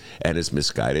corrupt and as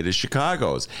misguided as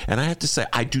Chicago's? And I have to say,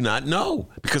 I do not know,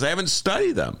 because I haven't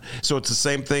studied them. So it's the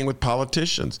same thing with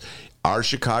politicians. Are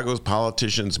Chicago's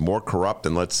politicians more corrupt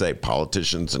than, let's say,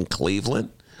 politicians in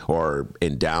Cleveland? Or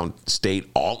in downstate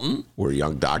Alton, where a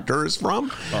young doctor is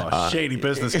from. Shady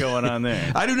business going on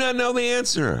there. I do not know the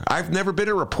answer. I've never been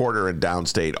a reporter in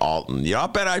downstate Alton. You know, I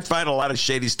bet I'd find a lot of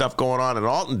shady stuff going on in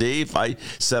Alton, D, if I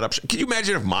set up. Can you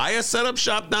imagine if Maya set up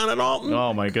shop down at Alton?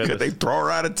 Oh, my goodness. Could they throw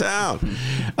her out of town?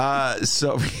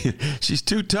 So she's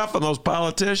too tough on those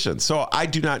politicians. So I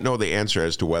do not know the answer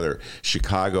as to whether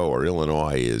Chicago or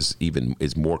Illinois is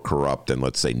more corrupt than,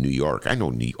 let's say, New York. I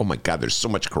know, oh, my God, there's so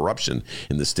much corruption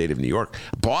in the state of New York.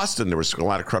 Boston, there was a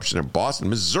lot of corruption in Boston.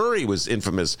 Missouri was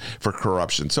infamous for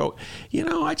corruption. So, you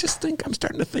know, I'm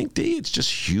starting to think, D, it's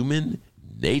just human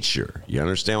nature. You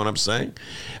understand what I'm saying?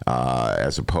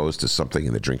 As opposed to something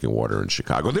in the drinking water in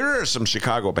Chicago. There are some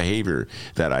Chicago behavior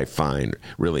that I find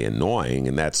really annoying,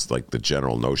 and that's like the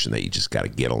general notion that you just got to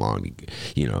get along,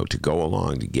 you know, to go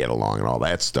along, to get along, and all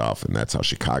that stuff. And that's how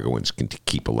Chicagoans can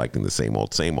keep electing the same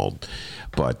old, same old.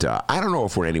 But I don't know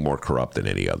if we're any more corrupt than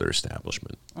any other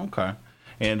establishment. Okay.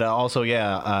 And also,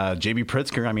 J.B.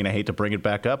 Pritzker, I mean, I hate to bring it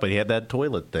back up, but he had that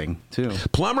toilet thing, too.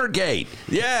 Plumbergate.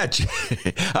 Yeah.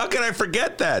 How can I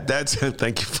forget that?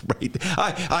 Thank you for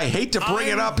I hate to bring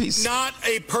it up. He's not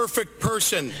a perfect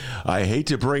person. I hate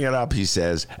to bring it up, he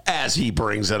says, as he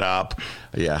brings it up.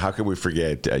 Yeah, how can we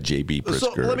forget J.B. Pritzker?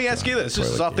 So let me ask you this. This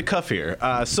is off the cuff here.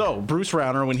 So Bruce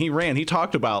Rauner, when he ran, he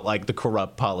talked about, like, the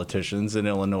corrupt politicians in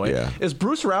Illinois. Yeah. Is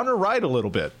Bruce Rauner right a little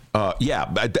bit?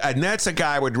 Yeah, and that's a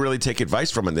guy I would really take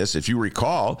advice from in this. If you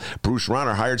recall, Bruce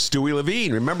Rauner hired Stewie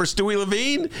Levine. Remember Stewie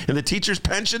Levine and the Teachers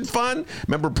Pension Fund?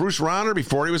 Remember Bruce Rauner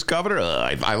before he was governor?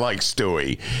 I like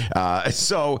Stewie.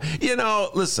 So, you know,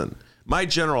 listen. My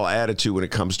general attitude when it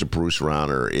comes to Bruce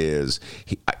Rauner is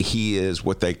he is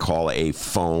what they call a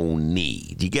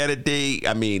phony. Do you get it, D?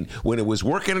 I mean, when it was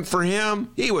working for him,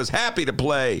 he was happy to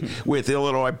play with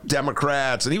Illinois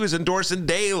Democrats, and he was endorsing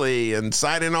Daley and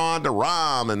signing on to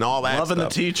Rahm and all that Loving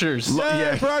stuff. the teachers.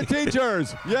 Yay for our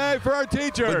teachers. Yay for our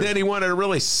teachers. But then he wanted to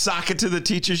really sock it to the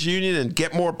teachers union and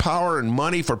get more power and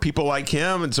money for people like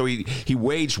him, and so he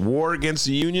waged war against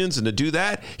the unions, and to do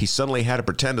that, he suddenly had to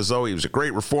pretend as though he was a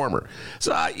great reformer.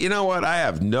 So, you know what? I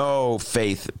have no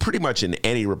faith pretty much in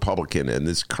any Republican in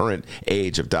this current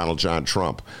age of Donald John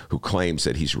Trump who claims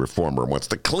that he's a reformer and wants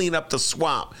to clean up the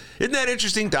swamp. Isn't that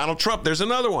interesting? Donald Trump, there's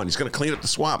another one. He's going to clean up the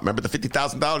swamp. Remember the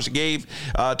 $50,000 he gave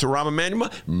to Rahm Emanuel?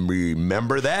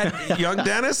 Remember that, young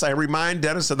Dennis? I remind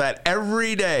Dennis of that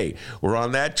every day. We're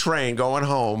on that train going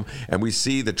home, and we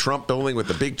see the Trump building with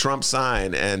the big Trump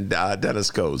sign, and Dennis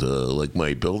goes, like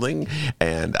my building?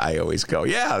 And I always go,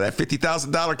 yeah, that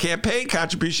 $50,000 campaign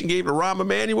contribution gave to Rahm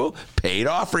Emanuel paid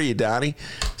off for you, Donnie.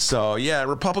 So, yeah,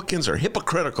 Republicans are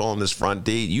hypocritical on this front,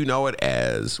 D. You know it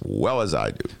as well as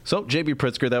I do. So, J.B.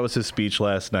 Pritzker, that was his speech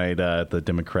last night at the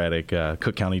Democratic,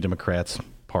 Cook County Democrats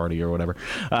party or whatever.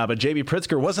 But J.B.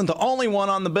 Pritzker wasn't the only one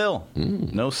on the bill.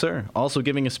 No, sir. Also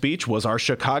giving a speech was our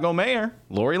Chicago mayor,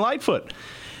 Lori Lightfoot.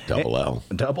 Double L.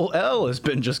 Double L, as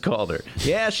Ben just called her.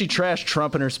 Yeah, she trashed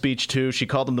Trump in her speech, too. She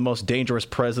called him the most dangerous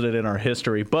president in our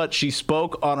history. But she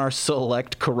spoke on our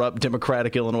select, corrupt,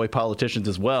 Democratic Illinois politicians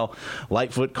as well.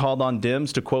 Lightfoot called on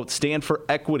Dems to, quote, stand for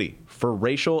equity, for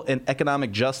racial and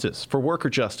economic justice, for worker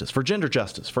justice, for gender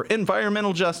justice, for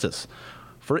environmental justice,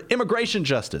 for immigration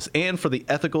justice, and for the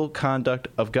ethical conduct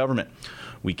of government.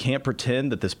 We can't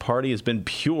pretend that this party has been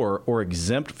pure or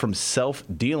exempt from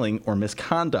self-dealing or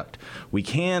misconduct. We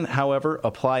can, however,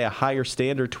 apply a higher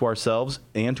standard to ourselves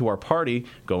and to our party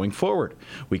going forward.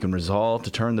 We can resolve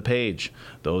to turn the page.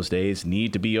 Those days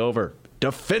need to be over.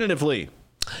 Definitively.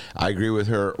 I agree with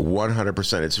her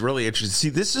 100%. It's really interesting. See,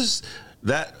 this is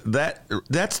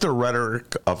That's the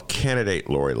rhetoric of candidate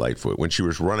Lori Lightfoot when she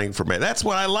was running for mayor. That's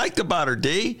what I liked about her,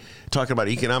 D. Talking about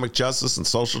economic justice and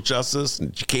social justice,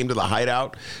 and she came to the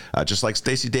hideout just like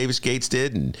Stacey Davis Gates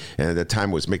did, and at the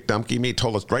time it was Mick Dumke. Me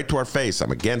told us right to our face,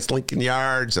 I'm against Lincoln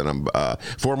Yards, and I'm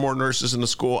for more nurses in the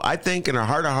school. I think in her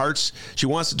heart of hearts, she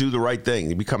wants to do the right thing.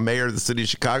 You become mayor of the city of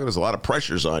Chicago, there's a lot of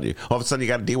pressures on you. All of a sudden, you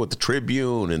got to deal with the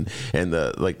Tribune and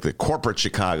the corporate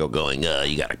Chicago going,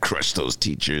 you got to crush those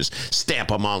teachers, stamp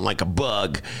them on like a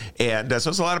bug, and so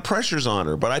there's a lot of pressures on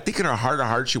her. But I think in her heart of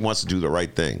hearts, she wants to do the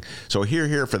right thing. So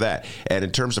here for that. And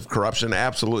in terms of corruption,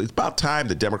 absolutely, it's about time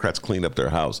the Democrats clean up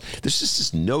their house. There's just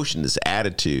this notion, this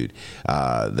attitude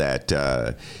that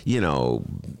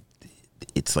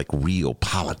it's like real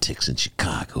politics in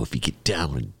Chicago if you get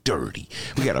down and dirty.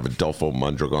 We got Adolfo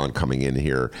Mondragon coming in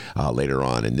here later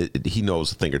on, and he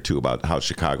knows a thing or two about how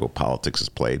Chicago politics is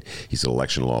played. He's an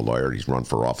election law lawyer. He's run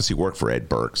for office. He worked for Ed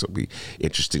Burke, so it'll be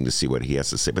interesting to see what he has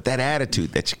to say. But that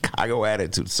attitude, that Chicago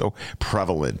attitude, is so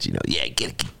prevalent.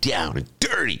 Get down and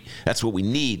dirty. That's what we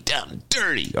need, down and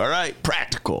dirty, all right?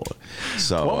 Practical.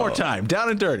 So one more time, down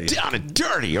and dirty. Down and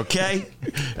dirty, okay?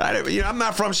 I'm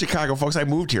not from Chicago, folks. I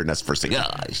moved here, and that's the first thing.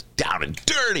 He's down and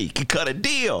dirty. Can cut a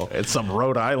deal. It's some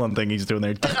Rhode Island thing he's doing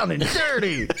there. Down and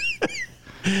dirty.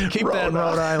 Keep that in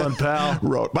Rhode Island, pal.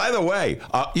 By the way,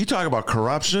 you talk about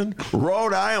corruption.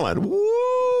 Rhode Island.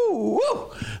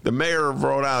 Woo! The mayor of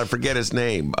Rhode Island, forget his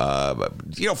name.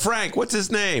 Frank, what's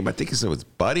his name? I think his name was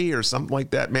Buddy or something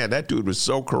like that. Man, that dude was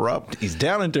so corrupt. He's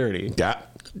down and dirty.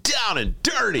 Down and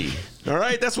dirty. All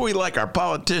right, that's what we like. Our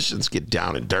politicians get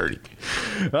down and dirty.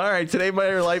 All right, today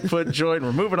Mayor Lightfoot joined.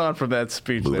 We're moving on from that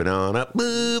speech. Moving on up.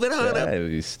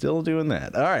 He's still doing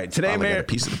that. All right, today Mayor got a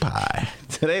piece of the pie.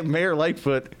 Today Mayor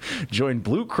Lightfoot joined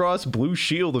Blue Cross Blue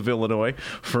Shield of Illinois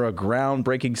for a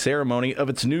groundbreaking ceremony of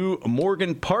its new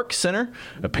Morgan Park Center.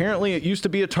 Apparently, it used to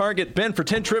be a Target. Ben, for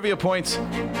 10 trivia points,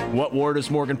 what ward is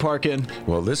Morgan Park in?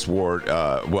 Well, this ward,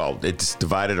 it's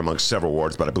divided among several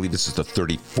wards, but I believe this is the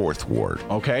 34th ward.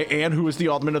 Okay, and who is the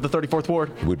alderman of the 34th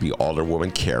ward? It would be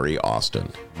Alderwoman Carrie Austin.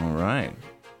 All right.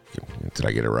 Did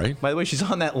I get it right? By the way, she's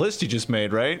on that list you just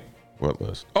made, right? What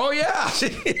list? Oh, yeah.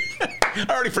 I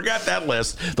already forgot that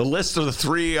list. The list of the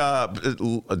 3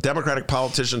 Democratic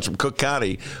politicians from Cook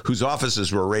County whose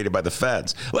offices were raided by the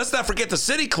feds. Let's not forget the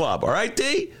City Club, all right,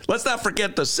 D? Let's not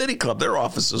forget the City Club. Their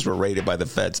offices were raided by the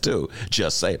feds, too.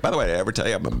 Just say it. By the way, did I ever tell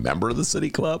you I'm a member of the City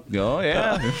Club? Oh,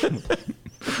 yeah.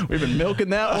 We've been milking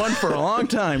that one for a long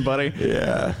time, buddy.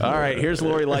 Yeah. All right, here's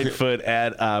Lori Lightfoot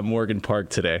at Morgan Park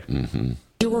today. Mm-hmm.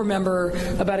 You'll remember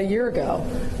about a year ago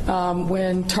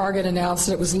when Target announced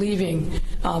that it was leaving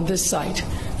this site.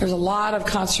 There's a lot of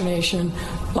consternation,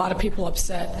 a lot of people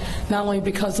upset, not only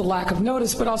because of the lack of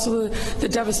notice, but also the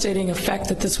devastating effect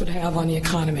that this would have on the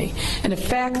economy. And the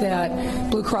fact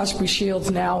that Blue Cross Blue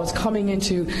Shield now is coming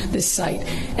into this site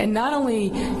and not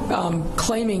only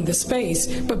claiming the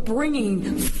space, but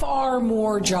bringing far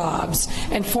more jobs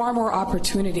and far more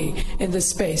opportunity in this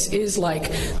space is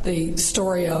like the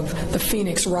story of the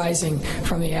phoenix rising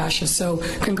from the ashes. So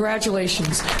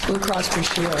congratulations, Blue Cross Blue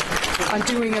Shield, on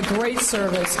doing a great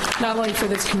service, not only for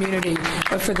this community,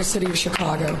 but for the city of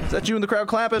Chicago. Is that you in the crowd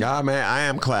clapping? Yeah, man, I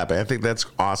am clapping. I think that's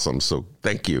awesome. So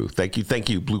thank you,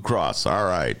 Blue Cross. All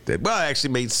right. Well, it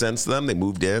actually made sense to them. They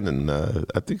moved in, and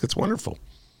I think it's wonderful.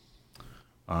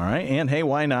 All right. And hey,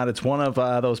 why not? It's one of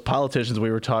those politicians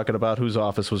we were talking about whose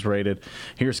office was raided.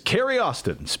 Here's Carrie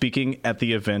Austin speaking at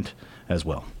the event as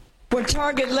well. When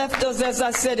Target left us, as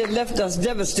I said, it left us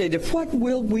devastated. What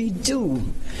will we do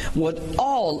with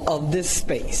all of this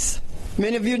space?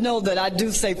 Many of you know that I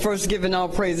do say first giving all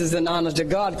praises and honor to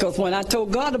God, because when I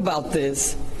told God about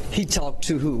this, he talked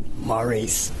to who?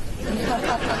 Maurice.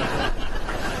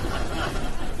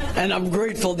 And I'm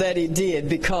grateful that he did,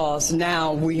 because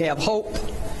now we have hope.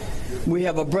 We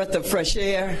have a breath of fresh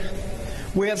air.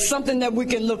 We have something that we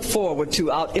can look forward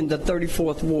to out in the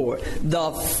 34th Ward,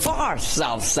 the far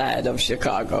south side of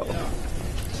Chicago.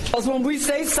 Because when we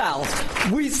say south,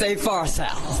 we say far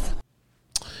south.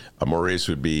 Maurice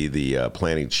would be the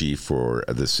planning chief for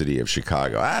the city of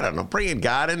Chicago. I don't know, bringing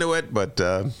God into it, but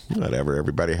whatever.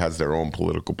 Everybody has their own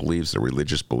political beliefs, their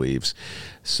religious beliefs.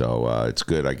 So it's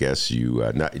good, I guess,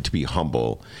 to be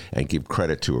humble and give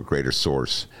credit to a greater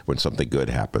source when something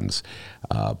good happens.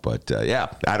 But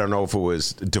I don't know if it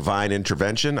was divine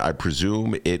intervention. I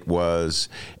presume it was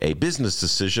a business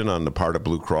decision on the part of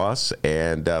Blue Cross.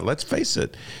 And let's face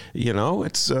it,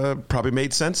 it's probably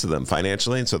made sense to them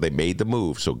financially. And so they made the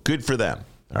move. So good for them.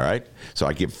 All right. So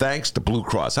I give thanks to Blue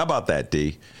Cross. How about that,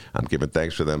 D? I'm giving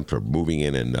thanks for them for moving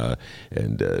in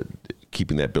and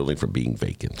keeping that building from being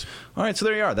vacant. All right, so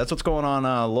there you are. That's what's going on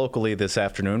locally this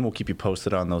afternoon. We'll keep you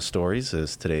posted on those stories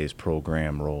as today's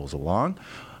program rolls along.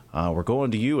 We're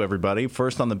going to you, everybody.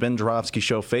 First on the Ben Joravsky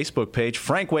Show Facebook page,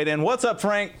 Frank weighed in. What's up,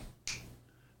 Frank?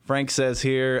 Frank says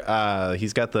here,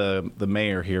 he's got the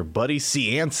mayor here. Buddy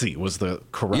Cianci was the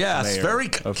correct mayor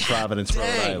of Providence,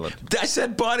 Rhode Island. I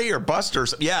said Buddy or Buster.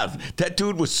 Yeah, that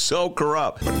dude was so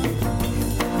corrupt.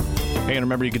 Hey, and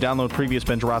remember, you can download previous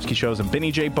Ben Joravsky shows and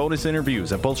Benny J bonus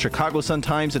interviews at both Chicago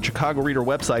Sun-Times and Chicago Reader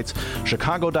websites,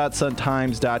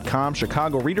 chicago.suntimes.com,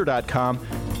 chicagoreader.com,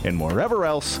 and wherever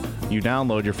else you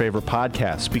download your favorite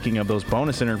podcast. Speaking of those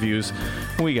bonus interviews,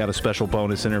 we got a special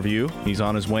bonus interview. He's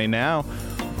on his way now.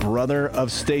 Brother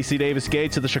of Stacey Davis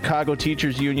Gates of the Chicago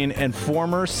Teachers Union and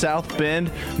former South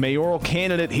Bend mayoral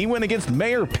candidate. He went against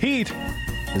Mayor Pete.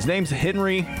 His name's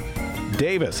Henry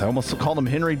Davis. I almost called him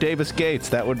Henry Davis Gates.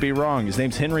 That would be wrong. His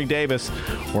name's Henry Davis.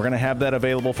 We're going to have that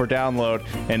available for download.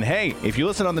 And hey, if you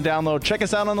listen on the download, check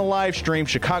us out on the live stream,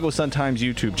 Chicago Sun-Times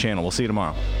YouTube channel. We'll see you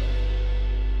tomorrow.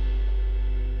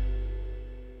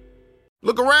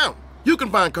 Look around. You can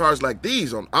find cars like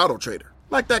these on AutoTrader,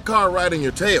 like that car riding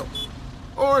your tail.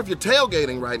 Or if you're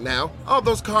tailgating right now, all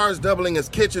those cars doubling as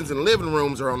kitchens and living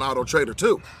rooms are on AutoTrader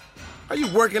too. Are you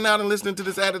working out and listening to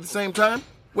this ad at the same time?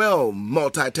 Well,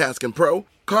 multitasking pro,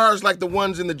 cars like the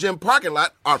ones in the gym parking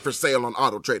lot are for sale on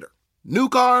AutoTrader. New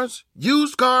cars,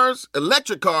 used cars,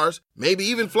 electric cars, maybe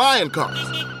even flying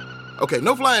cars. Okay,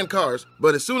 no flying cars,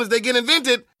 but as soon as they get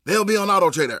invented, they'll be on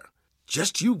AutoTrader.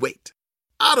 Just you wait.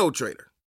 AutoTrader.